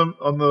studio on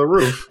the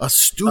roof. A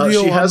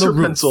studio. She has her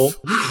roof. pencil,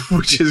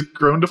 which has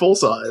grown to full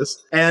size,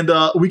 and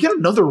we get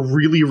another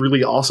really,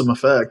 really awesome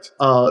effect.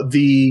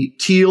 The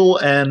teal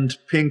and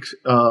pink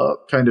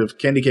kind of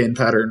candy cane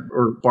pattern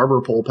or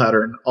barber pole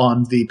pattern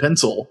on the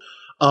pencil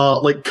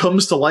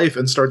comes to life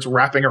and starts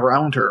wrapping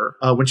around her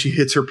when she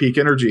hits her peak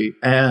energy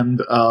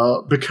and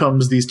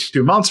becomes these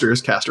two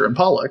monsters, Castor and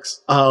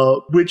Pollux,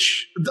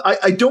 which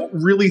I don't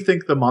really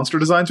think the monster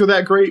designs are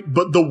that great,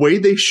 but the way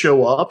they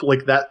show up,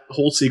 like that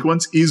whole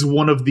sequence, is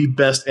one of the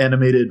best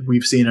animated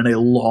we've seen in a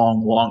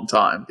long, long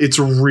time. It's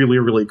really,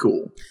 really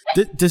cool.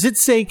 Does it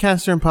say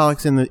Castor and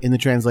Pollux in the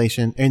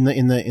translation in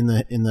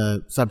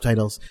the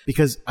subtitles?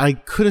 Because I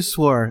could have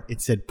swore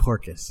it said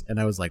Porcus, and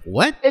I was like,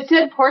 what? It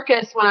said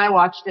Porcus when I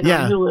watched it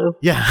on Hulu.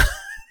 Yeah.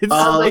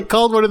 It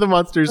called one of the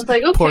monsters I was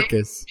like, okay.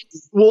 Porcus.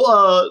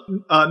 Well,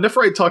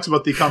 Nephrite talks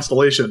about the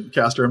constellation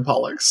Castor and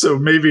Pollux, so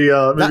maybe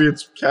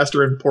it's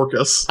Castor and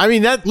Porcus. I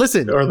mean,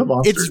 listen, Are the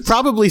monsters. it's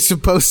probably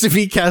supposed to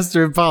be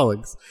Castor and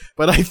Pollux,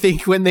 but I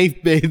think when they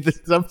made the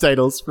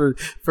subtitles for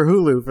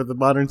Hulu, for the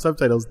modern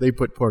subtitles, they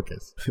put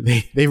Porcus.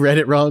 They read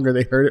it wrong, or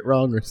they heard it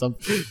wrong, or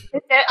something.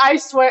 I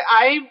swear,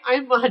 I'm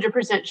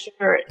 100%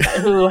 sure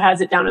who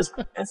has it down as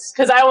Porcus,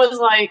 because I was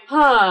like,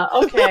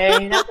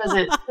 okay, that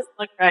doesn't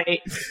look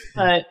right.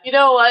 But you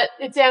know what?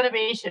 It's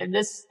animation.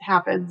 This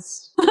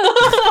happens.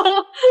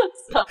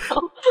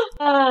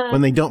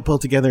 When they don't pull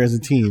together as a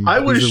team. I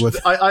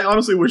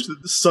honestly wish that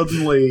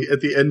suddenly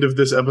at the end of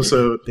this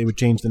episode they would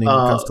change the name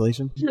of the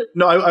constellation.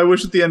 No, I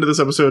wish at the end of this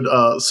episode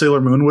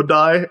Sailor Moon would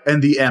die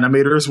and the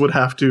animators would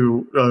have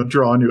to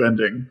draw a new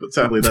ending. But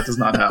sadly, that does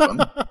not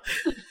happen.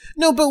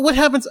 No, but what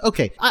happens?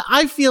 Okay,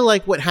 I feel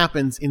like what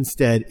happens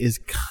instead is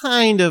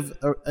kind of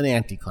an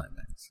anticlimax.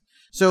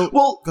 So,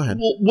 go ahead.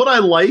 Well, what I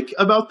like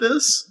about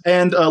this,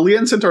 and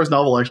Leanne Centaur's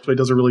novel actually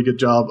does a really good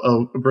job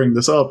of bringing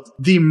this up.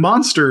 The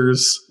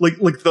monsters,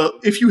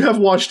 if you have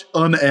watched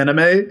an anime,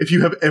 if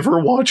you have ever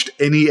watched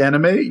any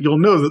anime, you'll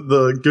know that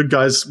the good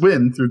guys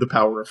win through the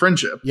power of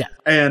friendship. Yeah.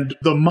 And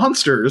the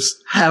monsters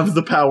have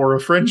the power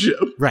of friendship.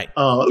 Right.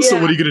 So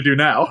what are you going to do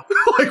now?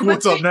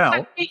 What's up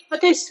now?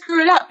 But they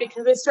screw it up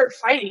because they start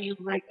fighting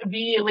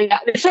immediately.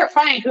 They start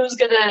fighting who's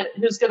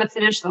gonna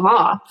finish them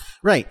off.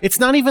 Right. It's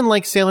not even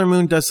like Sailor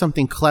Moon does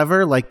something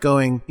clever, like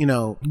going,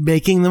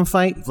 making them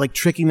fight, like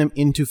tricking them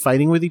into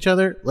fighting with each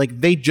other. Like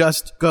they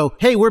just go,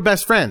 hey, we're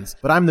best friends,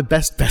 but I'm the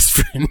best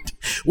friend.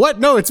 What?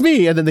 No, it's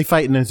me. And then they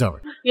fight and then it's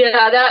over.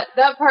 Yeah,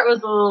 that part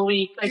was a little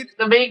weak. Like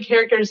the main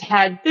characters they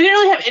didn't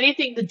really have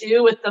anything to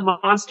do with the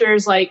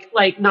monsters, like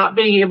not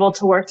being able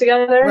to work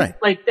together. Right.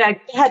 Like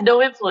that had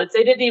no influence.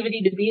 They didn't even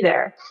need to be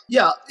there.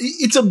 Yeah,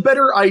 it's a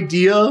better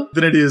idea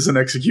than it is an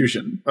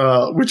execution,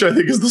 which I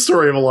think is the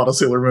story of a lot of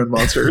Sailor Moon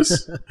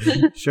monsters.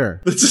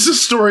 Sure. This is a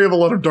story of a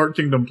lot of Dark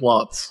Kingdom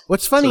plots.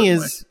 What's funny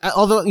is,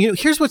 although,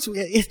 here's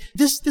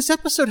this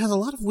episode has a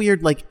lot of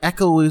weird,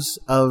 echoes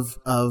of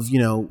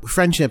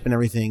friendship and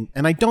everything.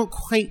 And I don't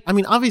quite,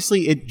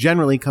 obviously it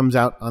generally comes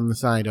out on the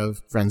side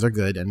of friends are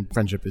good and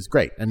friendship is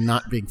great and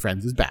not being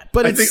friends is bad.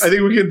 But I think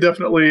we can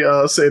definitely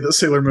say that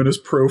Sailor Moon is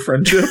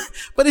pro-friendship.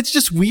 But it's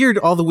just weird,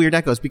 all the weird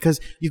echoes,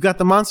 because you've got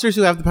the monsters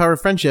who have the power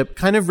of friendship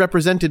kind of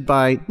represented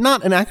by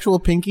not an actual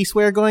pinky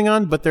swear going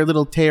on, but their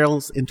little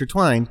tails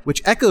intertwined,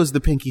 which echoes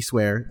the pinky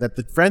swear that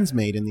the friends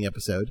made in the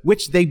episode,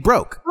 which they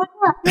broke.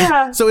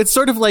 Yeah. So it's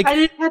sort of like, I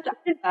didn't have to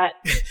do that.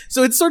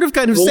 So it's sort of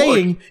kind of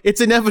saying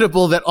it's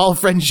inevitable that all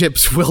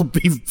friendships will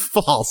be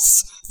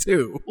false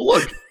too.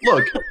 Look.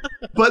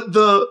 But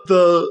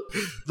the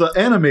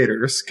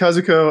animators,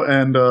 Kazuko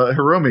and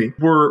Hiromi,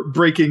 were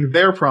breaking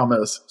their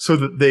promise so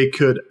that they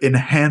could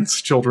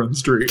enhance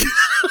children's dreams.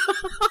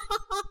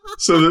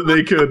 So that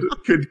they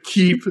could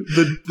keep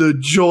the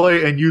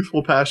joy and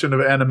youthful passion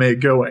of anime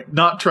going,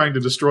 not trying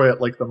to destroy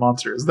it like the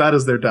monsters. That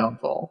is their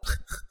downfall.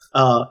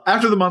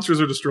 After the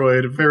monsters are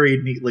destroyed, very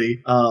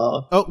neatly.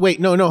 Oh wait,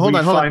 no, hold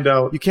on. Find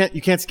out you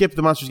can't skip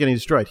the monsters getting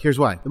destroyed. Here's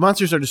why: the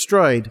monsters are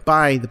destroyed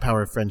by the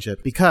power of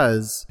friendship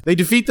because they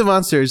defeat the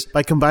monsters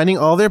by combining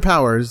all their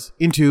powers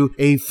into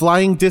a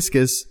flying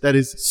discus that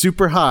is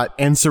super hot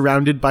and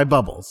surrounded by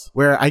bubbles.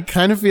 Where I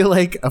kind of feel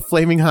like a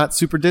flaming hot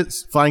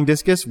flying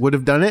discus would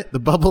have done it. The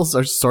bubbles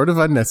are sort of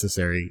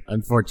unnecessary,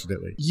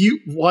 unfortunately.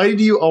 Why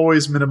do you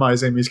always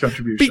minimize Amy's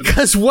contribution?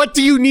 Because what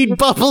do you need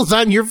bubbles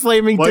on your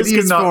flaming discus for? Why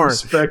do you not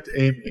respect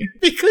Amy?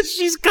 Because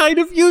she's kind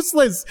of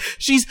useless.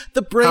 She's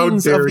the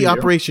brains of the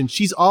operation.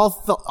 She's all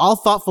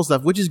thoughtful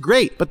stuff, which is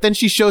great. But then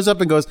she shows up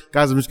and goes,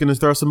 guys, I'm just going to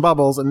throw some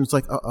bubbles. And it's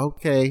like, oh,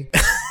 okay.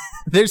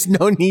 There's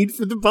no need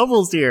for the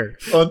bubbles here.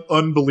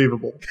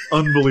 Unbelievable.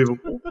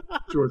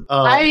 Jordan.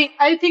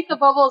 I think the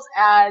bubbles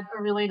add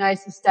a really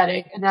nice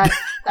aesthetic, and that's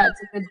a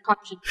good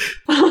function.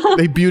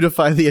 They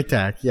beautify the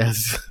attack,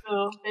 yes.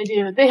 Oh, they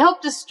do. They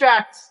help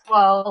distract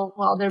while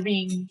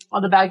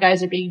the bad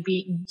guys are being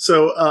beaten.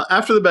 So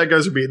after the bad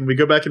guys are beaten, we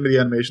go back into the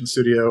animation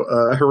studio.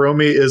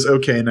 Hiromi is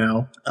okay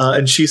now,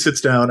 and she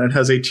sits down and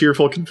has a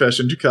tearful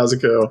confession to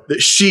Kazuko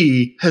that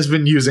she has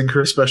been using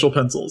her special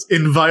pencils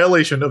in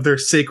violation of their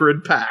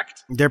sacred pact.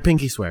 Their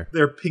pinky swear.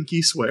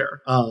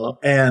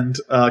 And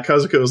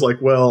Kazuko is like,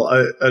 well,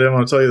 I didn't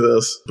want to tell you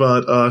this,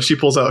 but she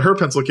pulls out her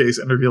pencil case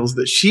and reveals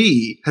that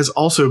she has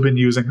also been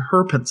using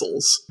her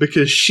pencils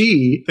because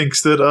she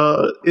thinks that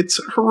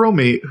it's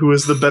Hiromi who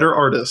is the better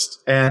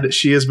artist, and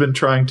she has been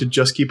trying to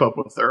just keep up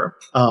with her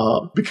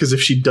because if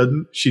she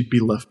doesn't, she'd be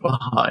left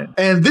behind.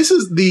 And this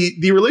is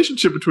the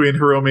relationship between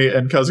Hiromi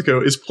and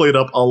Kazuko is played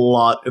up a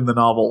lot in the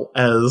novel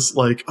as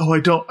like, oh,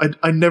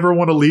 I never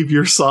want to leave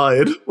your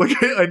side. Like,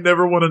 I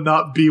never want to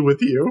not be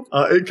with you.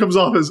 It comes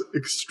off as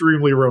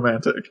extremely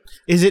romantic.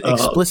 Is it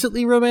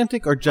explicitly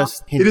romantic or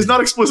just hinted? It is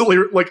not explicitly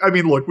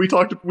look, we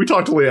talked to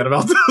Leanne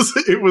about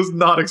this. It was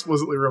not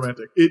explicitly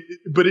romantic.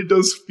 But it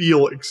does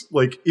feel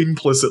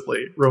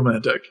implicitly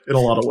romantic in a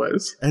lot of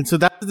ways. And so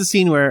that's the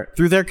scene where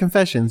through their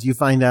confessions you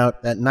find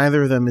out that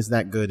neither of them is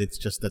that good. It's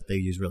just that they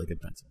use really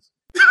good pencils.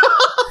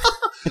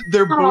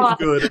 They're both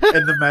good,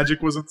 and the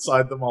magic was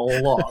inside them all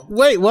along.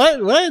 Wait,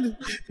 what? What?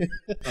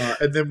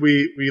 And then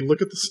we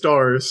look at the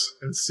stars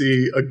and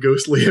see a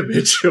ghostly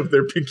image of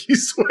their pinky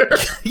swear.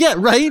 Yeah,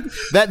 right?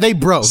 That they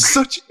broke.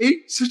 Such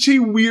a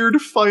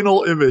weird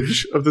final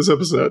image of this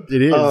episode.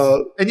 It is.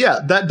 And yeah,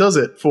 that does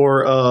it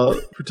for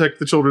Protect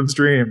the Children's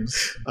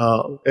Dreams.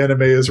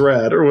 Anime is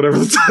rad, or whatever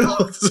the title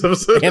of this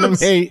episode Anime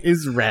is.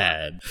 is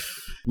rad.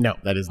 No,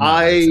 that is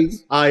not. what it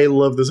says. I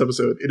love this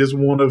episode. It is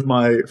one of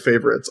my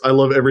favorites. I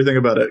love everything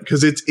about it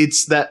because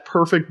it's that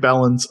perfect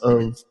balance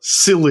of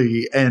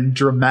silly and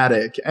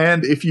dramatic,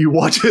 and if you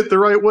watch it the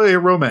right way,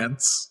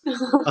 romance.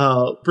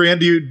 Brienne,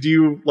 do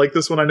you like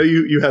this one? I know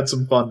you had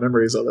some fond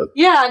memories of it.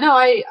 Yeah, no,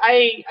 I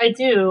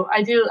do.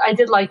 I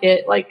did like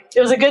it. Like,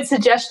 it was a good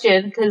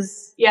suggestion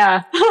because,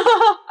 yeah,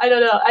 I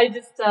don't know.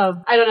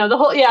 I don't know. The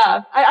whole,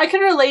 yeah, I can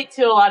relate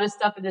to a lot of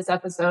stuff in this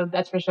episode.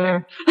 That's for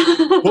sure.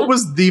 What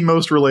was the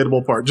most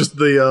relatable part? Just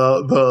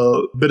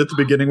the bit at the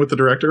beginning with the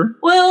director?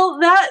 Well,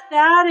 that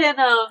and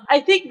I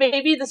think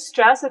maybe the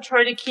stress of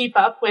trying to keep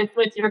up with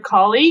your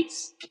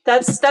colleagues.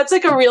 That's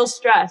like a real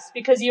stress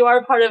because you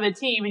are part of a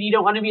team and you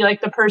don't want to be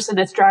like the person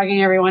that's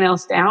dragging everyone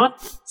else down.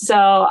 So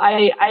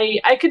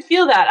I could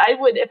feel that. I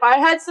would, if I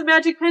had some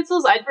magic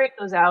pencils, I'd break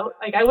those out.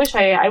 Like, I wish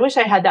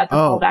I had that to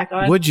fall back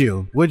on. Would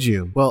you?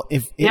 Well,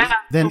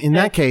 then in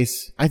that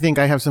case, I think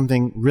I have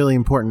something really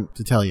important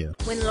to tell you.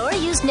 When Laura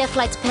used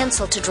Nephlite's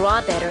pencil to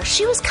draw better,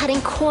 she was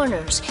cutting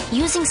corners,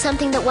 using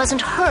something that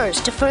wasn't hers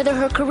to further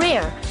her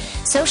career.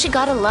 So she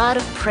got a lot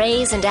of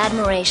praise and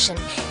admiration.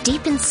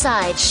 Deep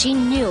inside, she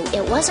knew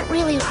it wasn't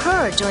really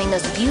her doing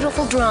those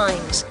beautiful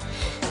drawings.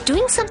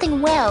 Doing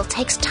something well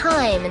takes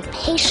time and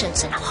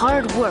patience and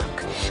hard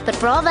work. But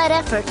for all that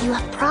effort, you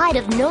have pride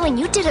of knowing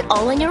you did it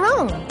all on your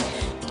own.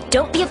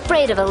 Don't be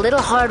afraid of a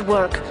little hard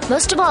work.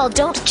 Most of all,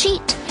 don't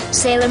cheat.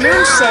 Sailor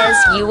Moon says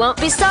you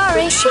won't be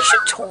sorry. She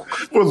should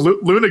talk. Well,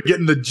 Luna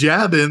getting the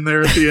jab in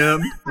there at the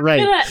end.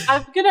 Right.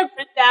 I'm gonna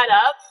print that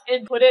up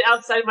and put it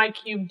outside my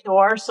cube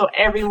door so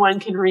everyone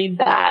can read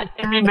that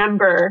and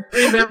remember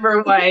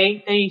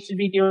why they should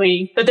be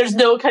doing. But there's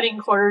no cutting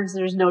corners.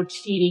 There's no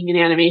cheating in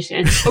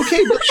animation.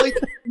 Okay,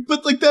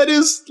 but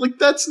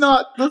that's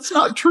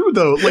not true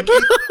though. Like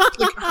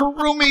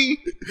Hiromi,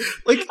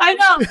 like I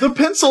know. the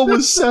pencil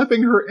was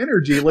sapping her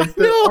energy. Like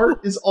the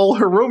art is all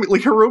Hiromi.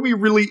 Like Hiromi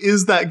really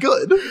is that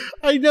good.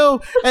 I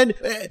know. And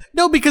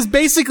no, because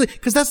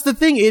that's the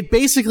thing. It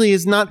basically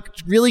is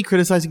not really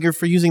criticizing her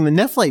for using the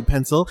Nephlite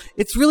pencil.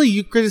 It's really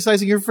you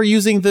criticizing her for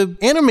using the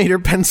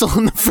animator pencil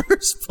in the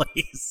first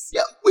place.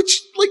 Yeah,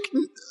 which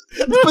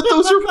but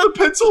those are the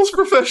pencils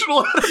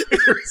professional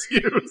animators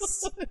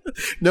use.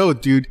 No,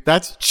 dude,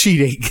 that's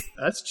cheating.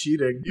 That's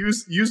cheating.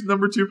 Use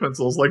number 2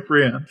 pencils like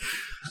Brienne.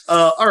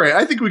 All right,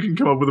 I think we can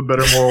come up with a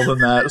better moral than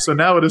that. So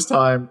now it is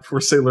time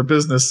for Sailor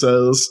Business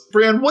Says.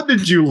 Brienne, what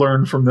did you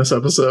learn from this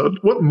episode?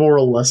 What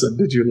moral lesson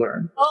did you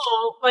learn?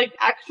 Oh, like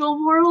actual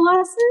moral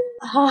lesson?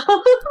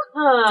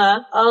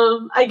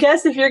 I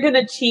guess if you're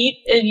gonna cheat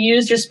and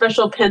use your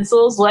special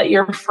pencils, let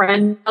your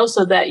friend know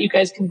so that you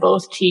guys can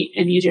both cheat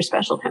and use your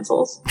special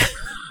pencils.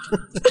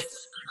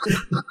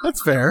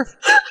 That's fair.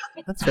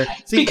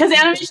 See, because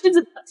animation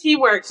is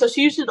teamwork, so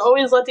you should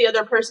always let the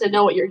other person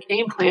know what your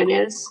game plan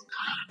is.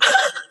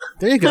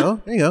 There you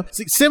go.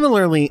 See,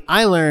 similarly,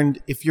 I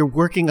learned if you're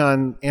working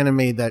on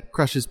anime that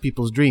crushes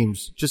people's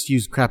dreams, just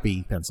use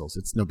crappy pencils.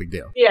 It's no big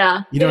deal.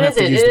 Yeah, you don't have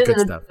to use the good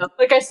stuff.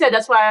 Like I said,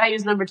 that's why I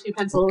use number 2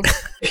 pencils.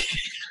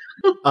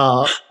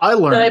 I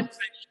learned. That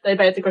I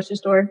buy at the grocery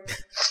store.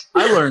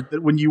 I learned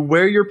that when you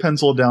wear your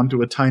pencil down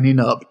to a tiny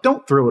nub,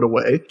 don't throw it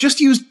away. Just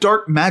use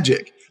dark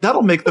magic.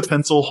 That'll make the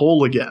pencil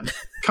whole again.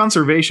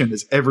 Conservation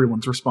is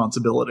everyone's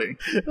responsibility.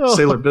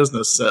 Sailor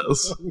Business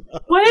says.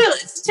 Well,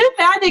 it's too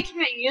bad they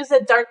can't use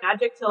that dark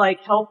magic to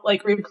help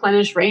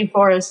replenish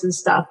rainforests and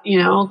stuff.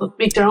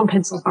 Make their own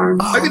pencil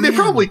farms. I mean, they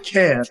probably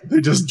can.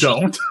 They just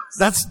don't.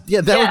 That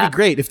would be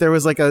great if there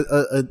was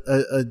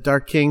a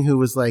Dark King who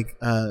was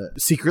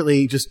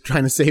secretly just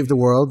trying to save the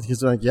world.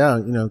 He's like,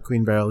 yeah,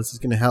 Queen Beryl, this is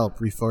going to help.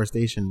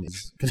 Reforestation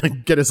is going to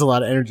get us a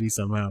lot of energy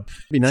somehow.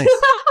 It'd be nice.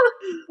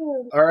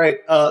 All right,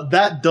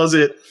 that does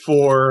it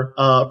for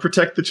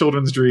Protect the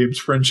Children's Dreams,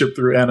 Friendship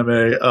Through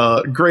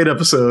Anime. Great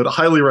episode.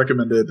 Highly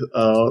recommended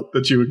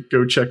that you would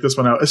go check this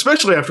one out,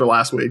 especially after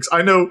last week's.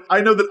 I know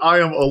that I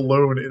am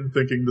alone in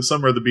thinking The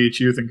Summer of the Beach,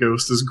 Youth and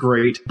Ghost is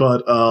great,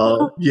 but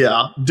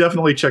yeah,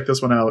 definitely check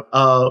this one out.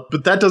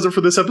 But that does it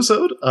for this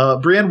episode.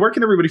 Brienne, where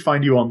can everybody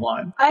find you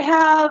online? I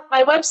have,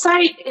 my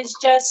website is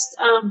just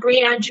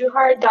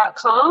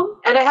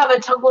briannejuhard.com, and I have a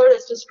Tumblr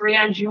that's just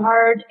Brianne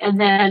Juhard, and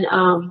then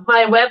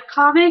my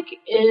webcomic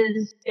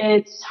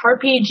it's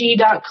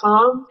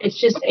harpygee.com. It's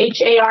just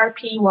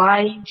HARPYGEE.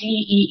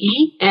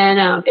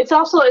 And it's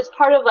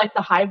part of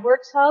the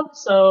Hiveworks hub.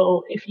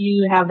 So if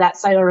you have that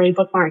site already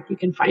bookmarked, you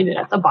can find it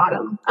at the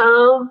bottom.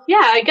 Yeah,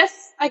 I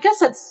guess I guess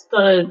that's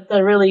the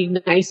really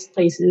nice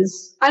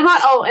places. I'm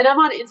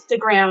on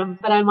Instagram,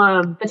 but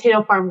I'm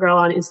Potato Farm Girl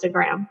on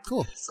Instagram.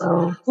 Cool.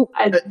 So,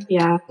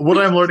 yeah. What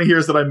I'm learning here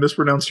is that I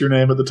mispronounced your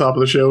name at the top of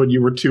the show and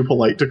you were too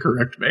polite to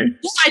correct me.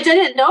 I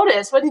didn't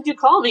notice. What did you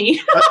call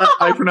me?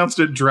 I pronounced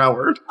it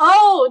Droward.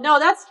 Oh, no,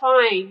 that's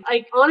fine.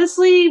 Like,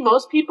 honestly,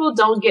 most people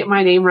don't get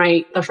my name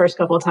right the first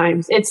couple of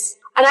times.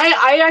 And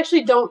I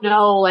actually don't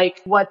know,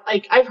 like, what,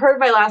 like, I've heard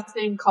my last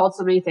name called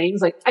so many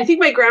things. Like, I think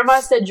my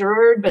grandma said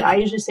Gerard, but I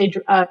usually say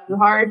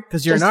Druhard.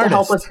 Because you're an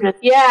artist.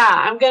 Yeah,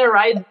 I'm going to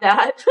ride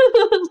that.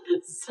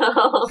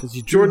 So.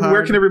 Jordan,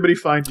 where can everybody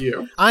find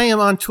you? I am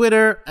on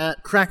Twitter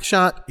at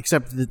Crackshot,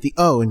 except that the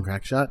O in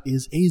Crackshot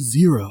is a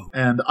 0.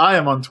 And I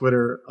am on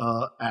Twitter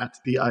at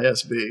the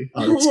ISB.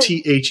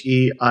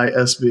 It's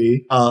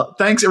THEISB.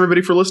 Thanks,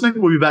 everybody, for listening.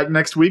 We'll be back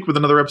next week with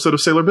another episode of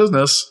Sailor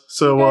Business.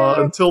 So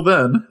until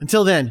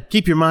then,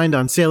 keep your mind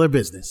on Sailor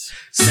Business.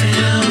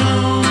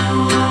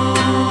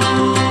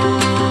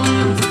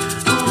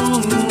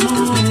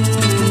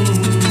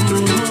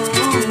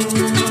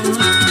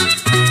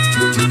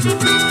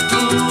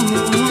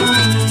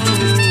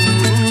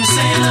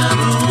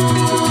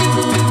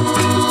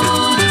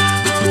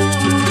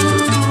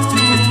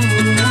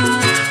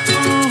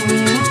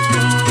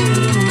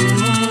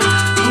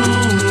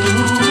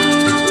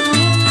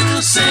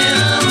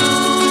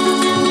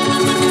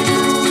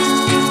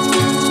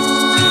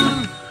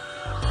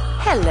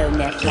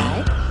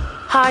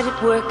 Hard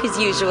at work as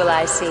usual,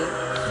 I see.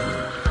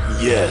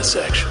 Yes,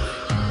 actually.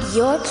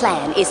 Your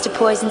plan is to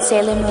poison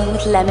Sailor Moon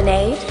with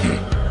lemonade?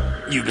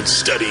 You've been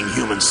studying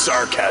human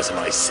sarcasm,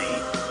 I see.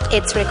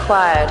 It's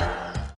required.